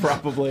 Yeah.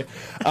 Probably.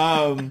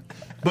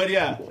 But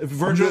yeah,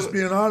 I'm just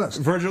being honest.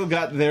 Virgil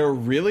got there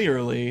really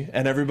early,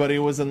 and everybody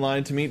was in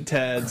line to meet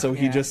Ted, so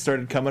he just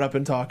started coming up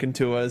and talking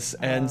to us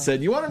and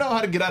said, "You want to know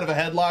how to get out of a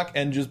headlock?"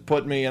 and just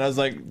put me. And I was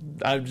like,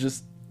 "I'm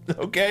just...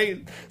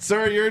 Okay,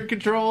 sir, you're in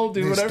control.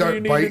 Do whatever you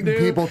need to do." Start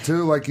biting people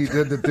too, like he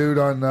did the dude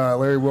on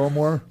Larry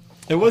Wilmore.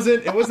 It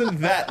wasn't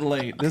that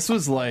late. This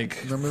was like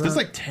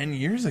 10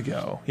 years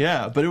ago.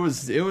 Yeah, but it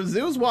was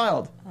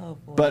wild. Oh,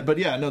 boy. But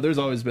yeah, no, there's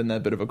always been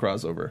that bit of a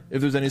crossover.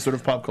 If there's any sort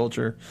of pop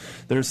culture,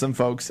 there's some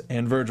folks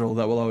and Virgil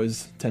that will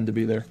always tend to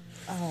be there.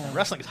 And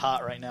wrestling's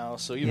hot right now,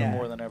 so even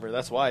more than ever.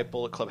 That's why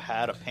Bullet Club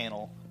had a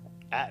panel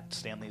at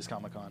Stanley's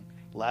Comic-Con.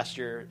 Last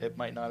year, it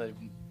might not have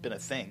been a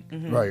thing.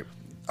 Mm-hmm. Right.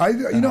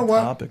 You know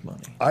what? Topic money.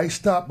 I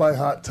stopped by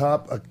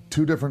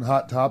two different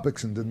Hot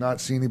Topics and did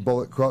not see any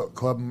Bullet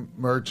Club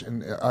merch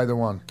in either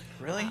one.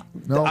 Really?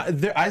 No.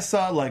 I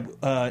saw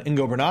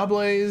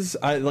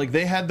Ingobernables.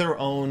 They had their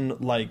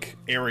own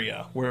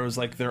area where it was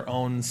their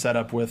own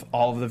setup with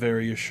all of the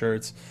various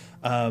shirts.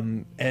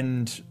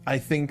 And I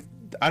think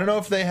I don't know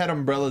if they had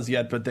umbrellas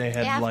yet, but they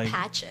had They have like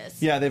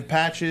patches. Yeah, they have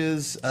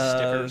patches,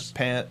 Stickers.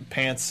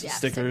 pants, Yeah,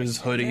 stickers, There's,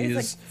 hoodies,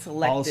 like,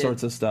 selected- all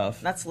sorts of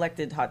stuff. Not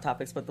selected Hot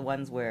Topics, but the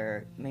ones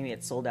where maybe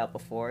it's sold out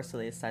before, so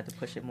they decided to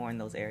push it more in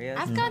those areas.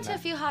 I've gone to a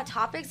few Hot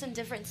Topics in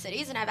different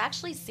cities, and I've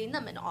actually seen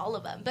them in all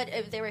of them. But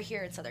they were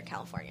here in Southern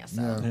California,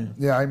 so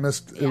Yeah, I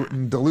missed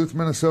in Duluth,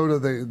 Minnesota.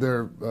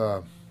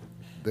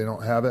 They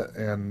don't have it,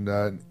 and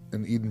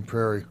in Eden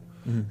Prairie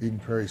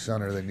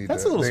Center, they need.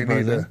 That's to, a little they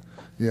need surprising. to,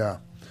 yeah.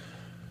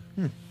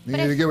 You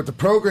need to get with the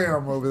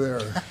program over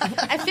there.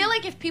 I feel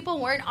like if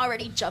people weren't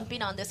already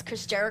jumping on this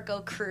Chris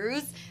Jericho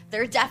cruise,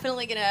 they're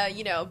definitely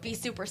gonna, be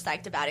super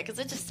psyched about it because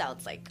it just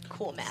sounds like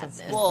cool madness.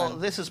 Well,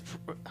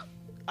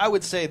 I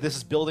would say this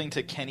is building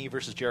to Kenny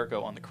versus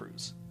Jericho on the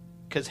cruise,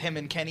 because him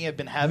and Kenny have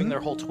been having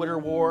their whole Twitter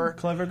war,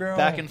 Clever girl,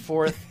 back and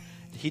forth.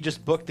 He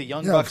just booked the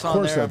Young Yeah, Bucks of on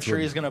course there. I'm that's sure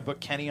what- he's going to book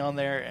Kenny on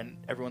there, and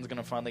everyone's going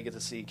to finally get to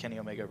see Kenny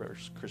Omega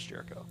versus Chris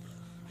Jericho.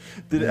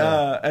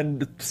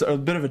 And so a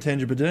bit of a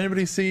tangent, but did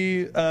anybody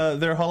see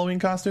their Halloween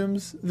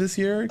costumes this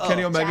year?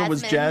 Kenny Omega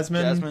was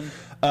Jasmine.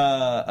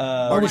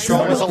 Marty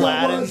Scurll was was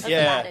Aladdin.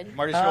 Yeah, Aladdin.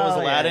 Marty Scurll was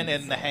Oh, Aladdin, yeah.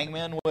 and the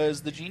Hangman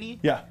was the genie.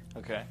 Yeah.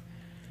 Okay.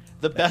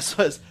 The best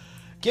was,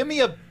 give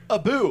me a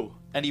boo.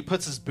 And he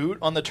puts his boot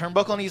on the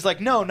turnbuckle, and he's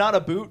like, no, not a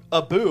boot,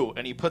 a boo.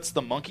 And he puts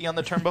the monkey on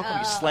the turnbuckle, and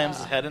he slams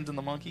his head into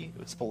the monkey.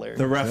 It was hilarious.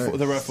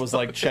 The ref was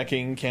like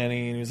checking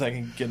Kenny, and he was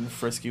like getting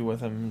frisky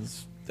with him.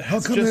 How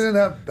come they didn't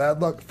have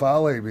Bad Luck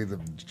Fale be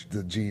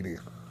the genie?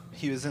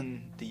 He was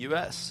in the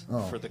U.S.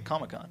 for the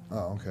Comic-Con.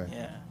 Oh, okay.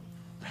 Yeah.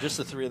 Just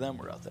the three of them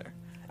were out there.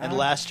 And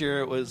last year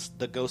it was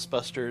the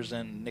Ghostbusters,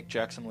 and Nick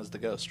Jackson was the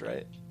ghost,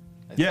 right?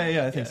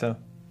 I think so.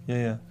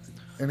 Yeah.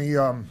 Any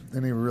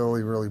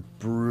really, really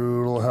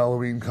brutal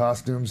Halloween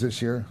costumes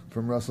this year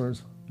from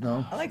wrestlers?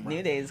 No? I like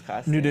New Day's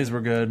costume. New Days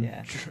were good.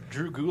 Yeah.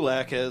 Drew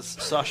Gulak as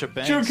Sasha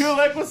Banks. Drew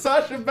Gulak was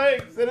Sasha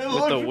Banks, and it with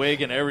looked the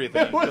wig and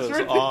everything. It was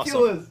ridiculous.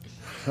 Awesome.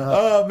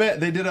 Oh man,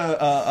 they did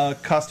a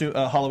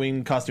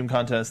Halloween costume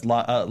contest,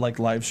 like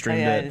live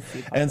streamed I it, did see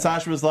that. and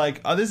Sasha was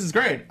like, "Oh, this is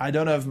great. I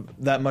don't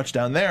have that much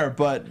down there,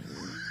 but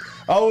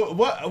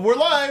what? We're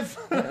live."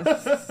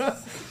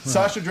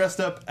 Sasha dressed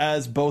up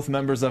as both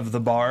members of the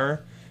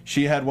bar.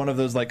 She had one of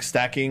those like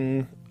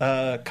stacking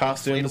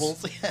costumes,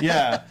 Inflatables?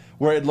 yeah,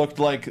 where it looked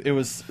like it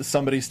was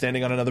somebody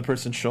standing on another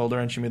person's shoulder,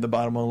 and she made the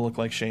bottom one look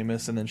like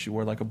Sheamus, and then she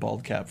wore like a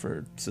bald cap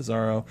for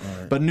Cesaro.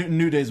 Right. But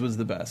New Days was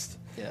the best.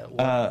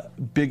 Yeah.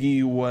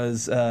 Biggie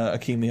was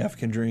Akeem the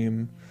African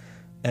Dream,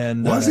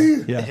 and Was he?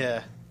 Yeah.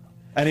 Yeah.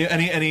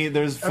 Any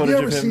there's Have you footage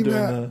ever of him seen doing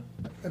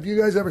that? Have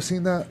you guys ever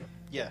seen that?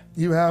 Yeah.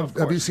 You have? Of Have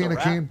you course, seen the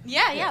rap. Akeem?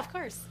 yeah, of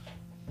course.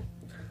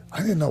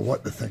 I didn't know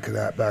what to think of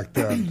that back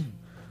then.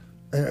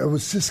 And it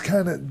was just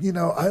kind of,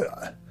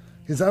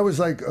 because I was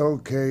like,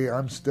 okay,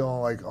 I'm still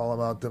like all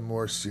about the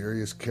more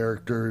serious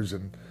characters,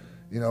 and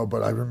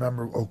but I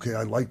remember, okay,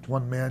 I liked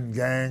One Man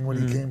Gang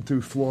when he came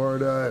through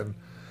Florida,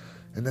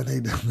 and then they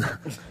did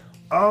that.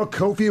 Oh,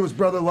 Kofi was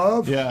Brother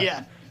Love? Yeah.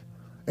 Yeah.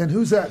 And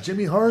who's that?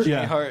 Jimmy Hart? Yeah.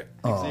 Jimmy Hart.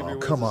 Oh, Xavier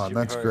Woods come is on,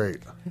 Jimmy that's Hart. great.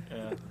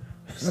 Yeah.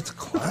 That's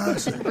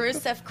classic.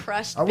 Rusev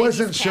crushed. I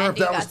wasn't Biggie's sure if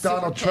candy, that was got super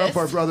Donald Trump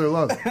or pissed. Brother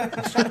Love.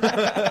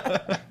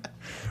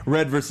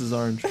 Red versus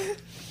Orange.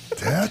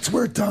 That's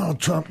where Donald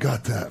Trump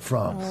got that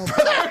from.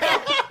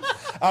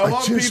 I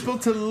want people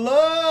to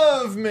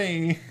love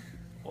me.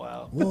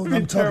 Wow. Well, I'm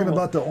talking Terrible.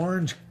 about the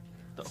orange.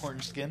 The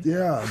orange skin?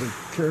 Yeah, the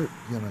carrot,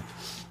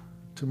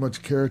 too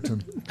much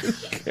keratin.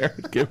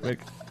 Carrot gimmick.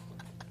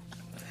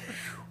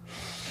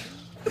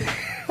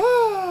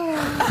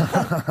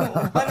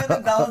 One of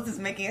the Bellas is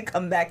making a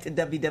comeback to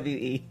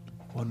WWE.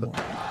 One more.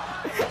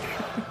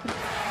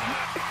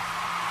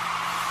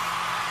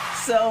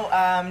 So,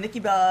 Nikki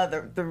Bella,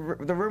 the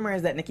rumor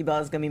is that Nikki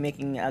Bella is going to be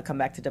making a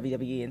comeback to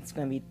WWE, and it's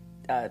going to be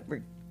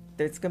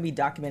it's going to be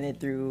documented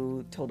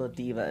through Total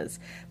Divas.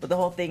 But the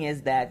whole thing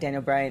is that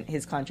Daniel Bryan,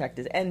 his contract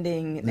is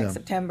ending next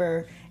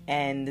September,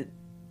 and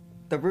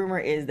the rumor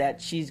is that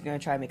she's going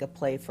to try and make a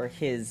play for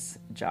his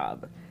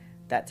job,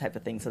 that type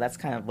of thing. So that's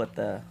kind of what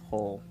the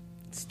whole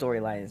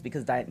storyline is,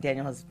 because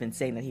Daniel has been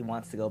saying that he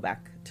wants to go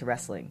back to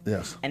wrestling.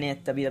 Yes. And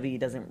if WWE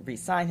doesn't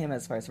re-sign him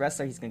as far as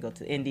wrestler, he's going to go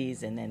to the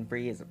Indies, and then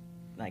Brie is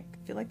I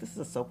feel like this is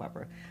a soap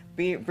opera.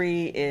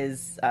 Brie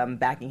is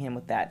backing him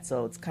with that,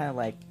 so it's kind of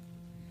like,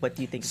 what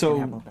do you think is going to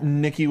happen with that?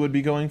 Nikki would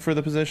be going for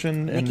the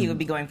position. Nikki would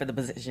be going for the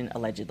position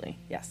allegedly.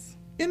 Yes.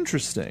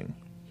 Interesting.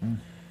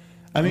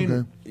 I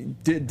mean,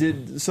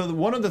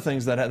 one of the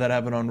things that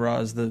happened on Raw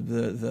is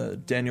the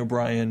Daniel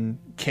Bryan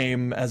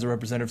came as a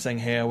representative saying,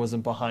 "Hey, I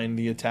wasn't behind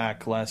the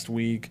attack last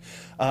week,"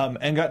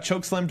 and got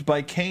chokeslammed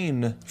by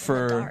Kane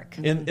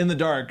in the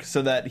dark,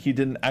 so that he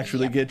didn't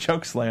actually get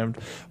chokeslammed.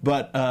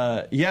 But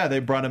they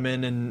brought him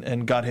in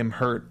and got him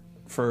hurt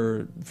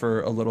for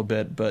a little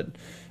bit, but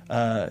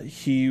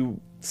he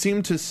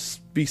seemed to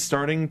be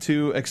starting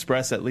to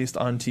express, at least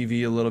on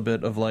TV, a little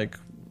bit of like,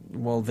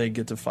 well, they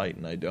get to fight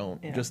and I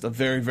don't. Yeah. Just a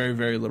very, very,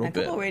 very little And a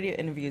bit. couple of radio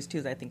interviews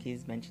too. I think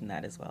he's mentioned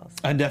that as well. So.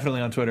 And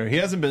definitely on Twitter. He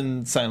hasn't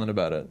been silent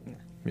about it.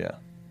 Yeah.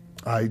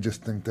 I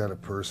just think that a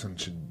person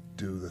should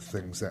do the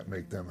things that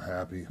make them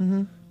happy.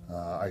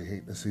 I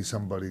hate to see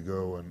somebody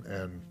go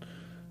and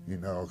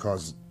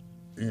cause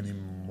any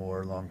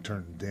more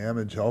long-term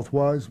damage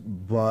health-wise,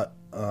 but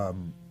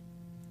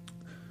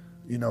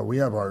we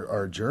have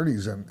our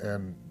journeys,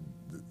 and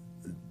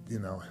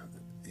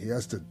he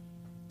has to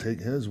take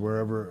his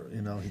wherever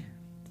he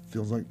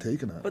feels like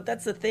taking it. But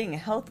that's the thing,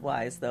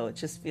 health-wise, though, it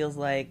just feels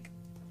like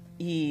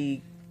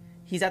he's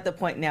at the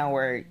point now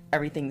where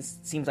everything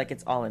seems like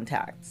it's all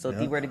intact. So if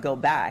he were to go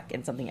back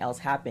and something else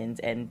happens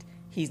and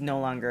he's no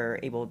longer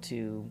able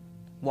to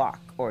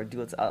walk or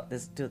do all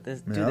this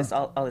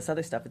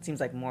other stuff, it seems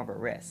like more of a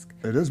risk.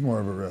 It is more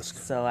of a risk.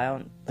 So I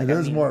don't. It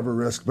is more of a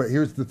risk, but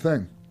here's the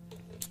thing.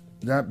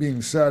 That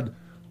being said,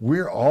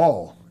 we're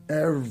all,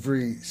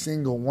 every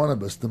single one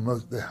of us, the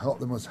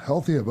most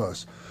healthy of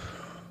us,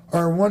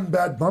 are one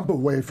bad bump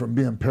away from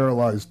being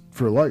paralyzed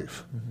for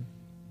life. Mm-hmm.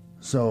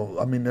 So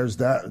I mean, there's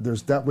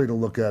that way to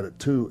look at it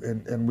too,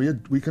 and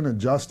we can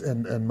adjust,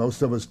 and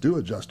most of us do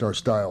adjust our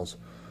styles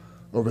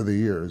over the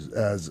years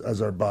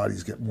as our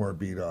bodies get more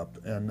beat up.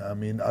 And I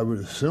mean, I would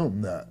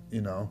assume that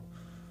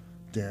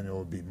Daniel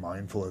would be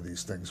mindful of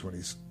these things when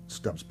he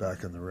steps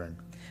back in the ring.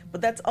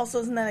 But that's also,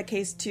 isn't that a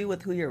case too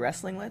with who you're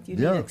wrestling with? You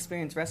need an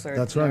experienced wrestler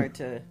that's in order right.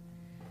 to.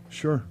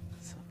 Sure.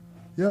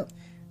 Yeah.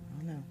 I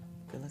don't know.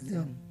 Good luck to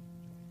him.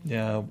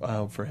 Yeah, I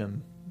hope for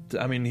him.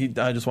 I mean,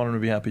 I just want him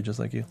to be happy, just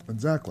like you.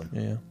 Exactly.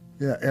 Yeah.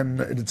 Yeah, and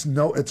it's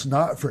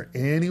not for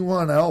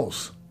anyone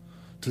else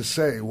to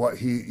say what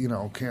he can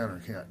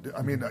or can't do.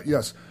 I mean,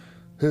 yes,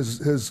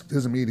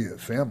 his immediate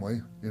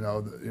family,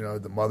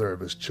 the mother of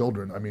his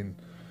children. I mean,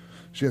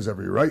 she has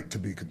every right to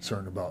be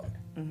concerned about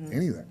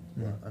anything.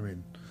 Yeah. I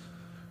mean,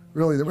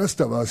 really, the rest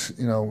of us,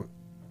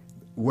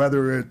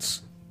 whether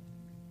it's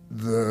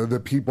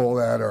the people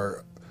that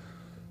are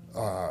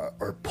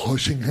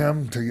pushing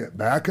him to get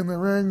back in the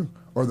ring,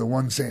 or the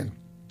ones saying,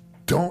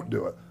 "Don't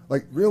do it."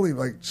 Like, really,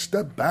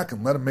 step back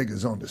and let him make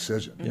his own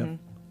decision. Yeah.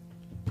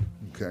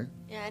 Okay.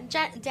 Yeah, and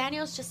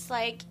Daniel's just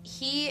like,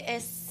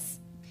 he's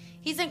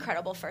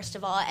incredible, first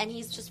of all, and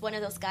he's just one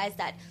of those guys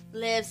that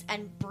lives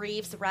and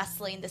breathes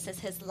wrestling. This is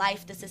his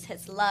life. This is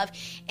his love.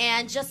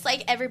 And just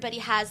like everybody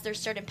has their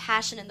certain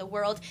passion in the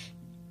world,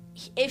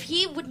 if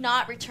he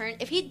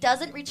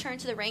doesn't return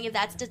to the ring, if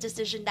that's the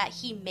decision that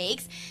he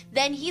makes,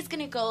 then he's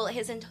going to go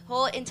his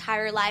whole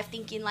entire life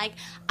thinking like,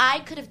 I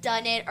could have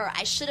done it or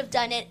I should have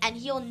done it, and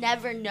he'll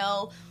never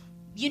know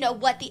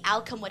what the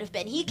outcome would have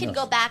been. He can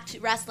go back to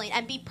wrestling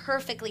and be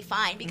perfectly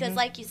fine because,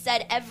 like you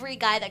said, every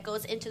guy that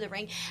goes into the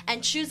ring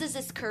and chooses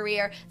this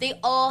career, they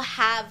all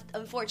have,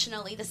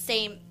 unfortunately,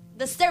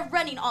 they're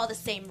running all the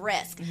same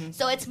risk. Mm-hmm.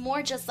 So it's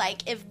more just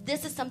like, if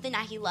this is something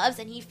that he loves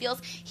and he feels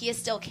he is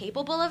still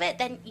capable of it,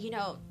 then,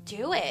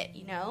 do it,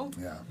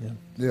 Yeah.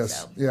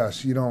 Yes. So.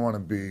 Yes. You don't want to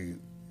be,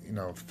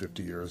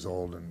 50 years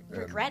old and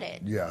regret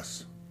it.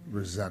 Yes.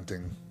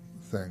 Resenting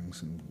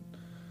things, and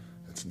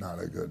it's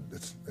not a good,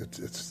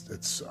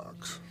 it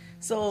sucks.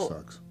 So it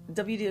sucks.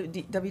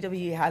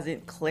 WWE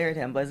hasn't cleared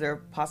him, but is there a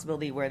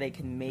possibility where they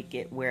can make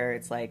it where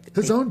it's like...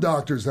 His own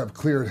doctors have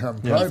cleared him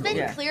privately. He's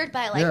been cleared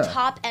by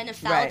top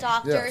NFL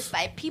doctors,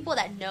 by people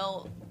that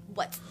know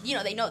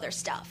they know their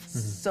stuff. Mm-hmm.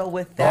 So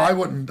with that...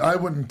 I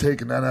wouldn't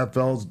take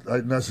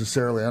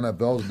necessarily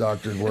NFL's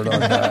doctor's word on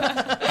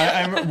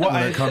that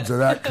when it comes to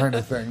that kind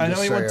of thing. I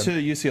know he went to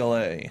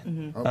UCLA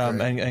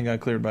and got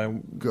cleared by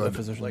a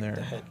physician like there.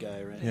 The head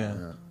guy, right?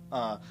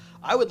 Yeah.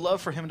 I would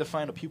love for him to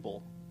find a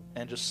pupil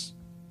and just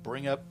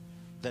bring up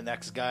the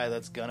next guy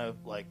that's gonna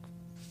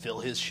fill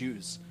his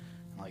shoes.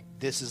 Like,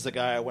 this is the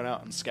guy I went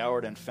out and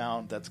scoured and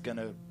found that's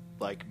gonna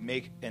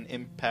make an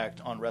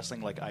impact on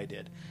wrestling like I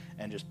did,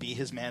 and just be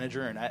his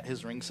manager and at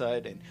his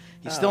ringside, and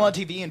he's still on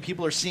TV and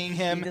people are seeing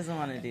him. He doesn't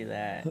want to do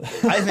that.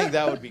 I think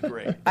that would be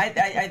great.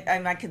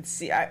 I could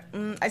see.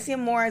 I see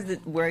him more as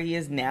where he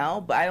is now,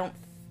 but I don't.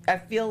 I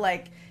feel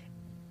like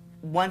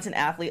once an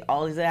athlete,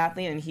 always an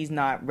athlete, and he's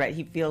not right.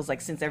 He feels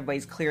like since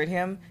everybody's cleared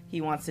him, he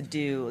wants to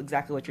do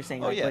exactly what you're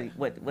saying. What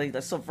he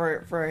does. So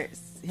for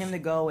him to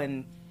go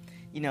and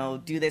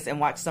do this and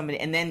watch somebody,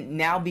 and then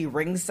now be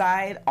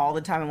ringside all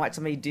the time and watch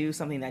somebody do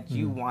something that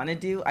you want to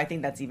do, I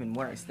think that's even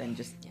worse than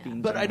just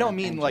being. But I don't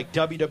mean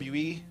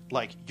WWE,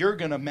 you're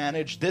going to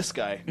manage this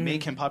guy,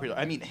 make him popular.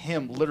 I mean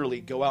him literally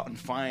go out and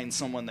find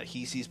someone that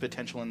he sees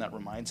potential in that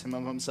reminds him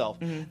of himself,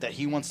 that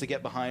he wants to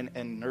get behind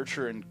and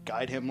nurture and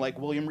guide him like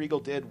William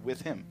Regal did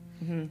with him.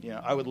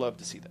 I would love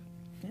to see that.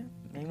 Yeah,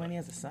 maybe when he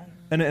has a son.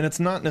 And it's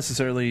not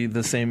necessarily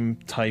the same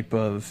type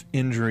of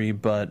injury,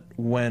 but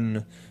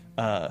when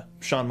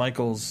Shawn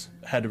Michaels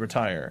had to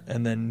retire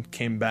and then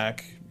came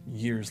back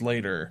years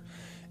later,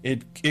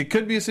 it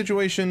could be a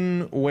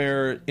situation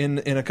where in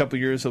a couple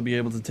of years he'll be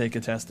able to take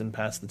a test and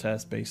pass the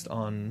test based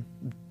on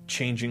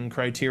changing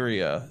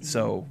criteria.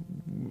 So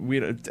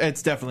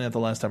it's definitely not the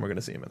last time we're going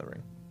to see him in the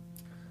ring.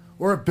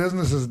 Or if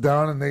business is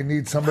down and they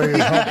need somebody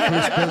to help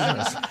boost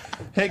business.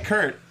 Hey,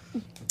 Kurt.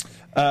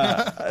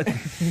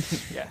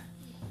 Yeah.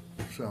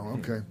 So,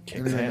 okay.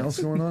 Anything else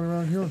going on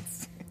around here?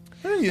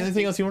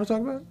 Anything else you want to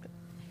talk about?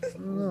 I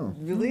don't know.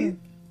 Really?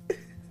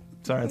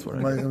 Sorry, that's what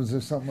I Was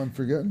there something I'm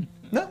forgetting?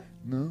 No.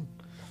 No?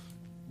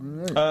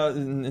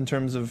 In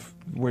terms of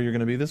where you're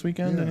going to be this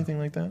weekend, anything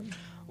like that?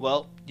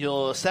 Well,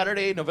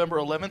 Saturday, November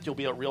 11th, you'll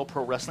be at Real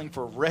Pro Wrestling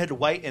for Red,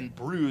 White, and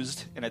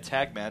Bruised in a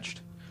tag match.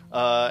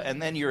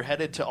 And then you're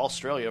headed to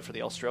Australia for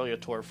the Australia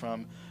tour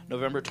from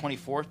November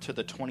 24th to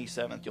the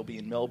 27th. You'll be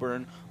in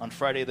Melbourne on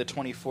Friday the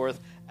 24th,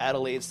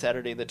 Adelaide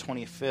Saturday the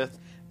 25th,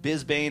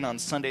 Brisbane on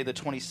Sunday the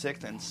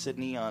 26th, and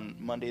Sydney on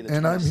Monday the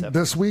 27th.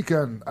 This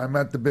weekend, I'm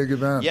at the big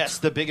event. Yes,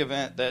 the big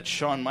event that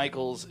Shawn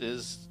Michaels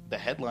is the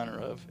headliner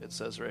of. It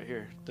says right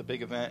here. The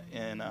big event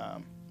in,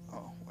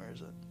 where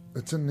is it?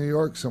 It's in New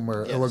York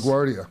somewhere, Yes.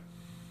 LaGuardia.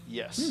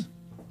 Yes.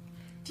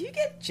 Do you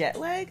get jet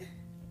lag?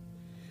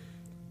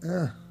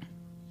 Yeah.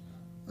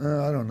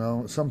 I don't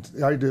know.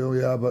 I do,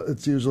 yeah, but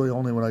it's usually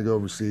only when I go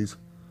overseas.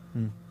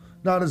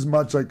 Not as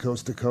much like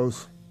coast to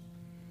coast.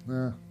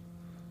 Yeah.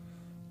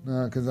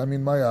 No, because,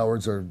 my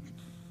hours are,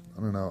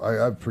 I don't know, I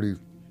have pretty...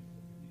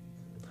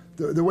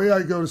 The way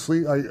I go to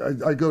sleep,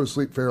 I go to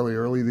sleep fairly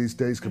early these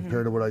days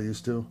compared to what I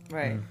used to.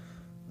 Right.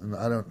 And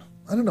I don't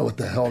know what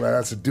the hell that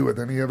has to do with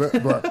any of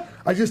it, but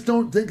I just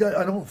don't think,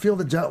 I don't feel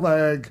the jet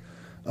lag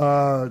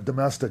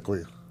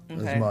domestically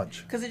as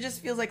much. Because it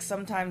just feels like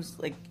sometimes,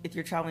 like, if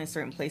you're traveling to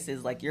certain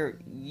places, like,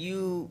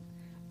 you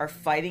are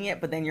fighting it,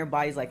 but then your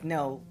body's like,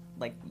 no,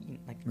 like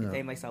if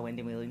anybody saw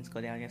Wendy Williams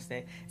go down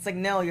yesterday, it's like,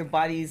 no, your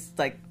body's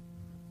like,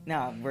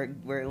 no,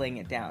 we're laying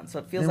it down. So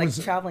it feels like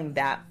traveling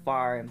that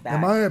far and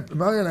back. Am I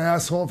an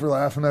asshole for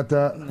laughing at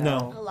that?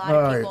 No. A lot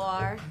of people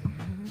are.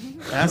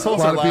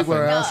 Assholes a lot are of people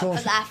are No,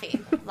 assholes?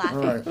 laughing. All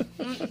right.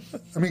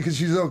 Because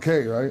she's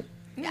okay, right?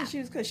 Yeah, she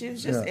was good. She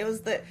was just,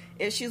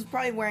 she was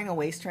probably wearing a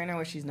waist trainer,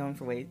 which she's known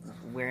for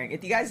wearing.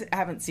 If you guys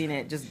haven't seen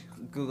it, just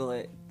Google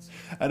it.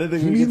 I didn't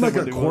think You we mean could like say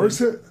a what they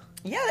corset?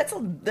 Yeah,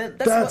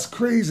 That's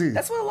crazy.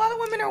 That's what a lot of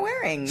women are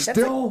wearing.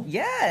 Still?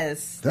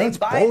 Yes. That's they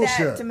buy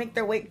bullshit. that to make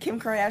their weight. Kim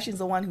Kardashian's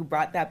the one who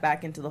brought that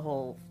back into the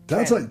whole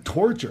That's trend. like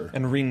torture.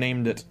 And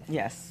renamed it.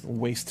 Yes.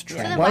 Waist So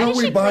train. then Why does don't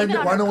we she blame bind? it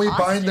on Why her don't we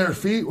bind their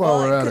costume? feet while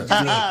we're at it?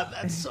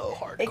 That's so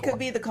hard. It could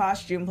be the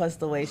costume plus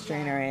the waist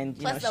trainer, and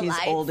Plus the she's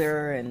lights.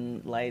 older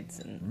and lights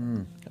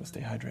and Gotta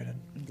stay hydrated.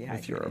 Dehydrated.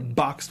 With your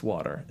boxed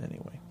water,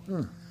 anyway.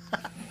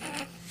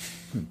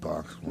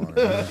 Box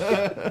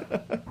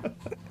water.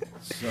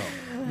 So,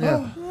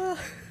 yeah.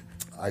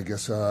 I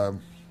guess,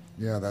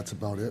 that's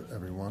about it,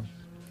 everyone.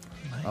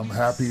 Nice. I'm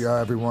happy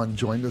everyone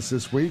joined us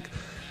this week.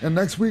 And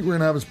next week, we're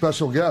going to have a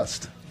special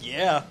guest.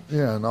 Yeah.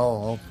 Yeah, and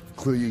I'll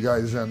clue you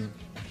guys in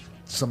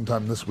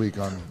sometime this week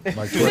on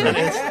my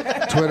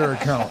Twitter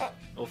account.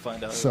 We'll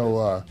find out.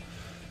 So,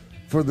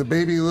 for the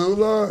baby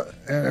Lula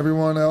and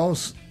everyone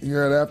else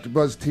here at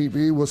AfterBuzz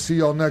TV, we'll see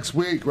y'all next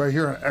week right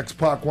here on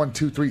X-Pac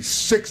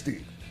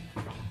 12360.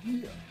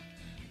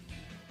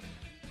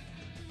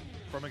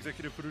 From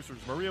executive producers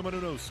Maria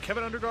Menounos,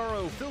 Kevin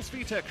Undergaro, Phil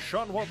Svitek,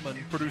 Sean Waltman,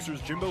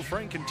 producers Jimbo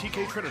Frank and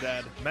TK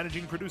Trinidad,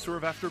 managing producer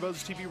of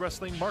AfterBuzz TV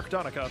Wrestling Mark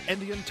Donica, and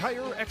the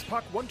entire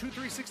X-Pac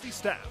 12360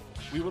 staff,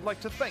 we would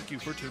like to thank you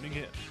for tuning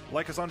in.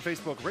 Like us on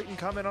Facebook, rate and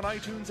comment on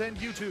iTunes and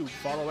YouTube.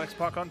 Follow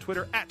X-Pac on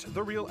Twitter at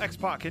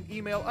TheRealXpac and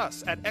email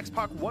us at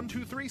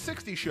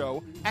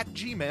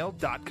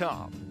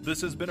xpac12360show@gmail.com. This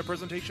has been a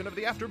presentation of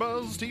the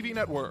AfterBuzz TV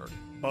Network.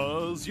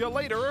 Buzz ya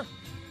later!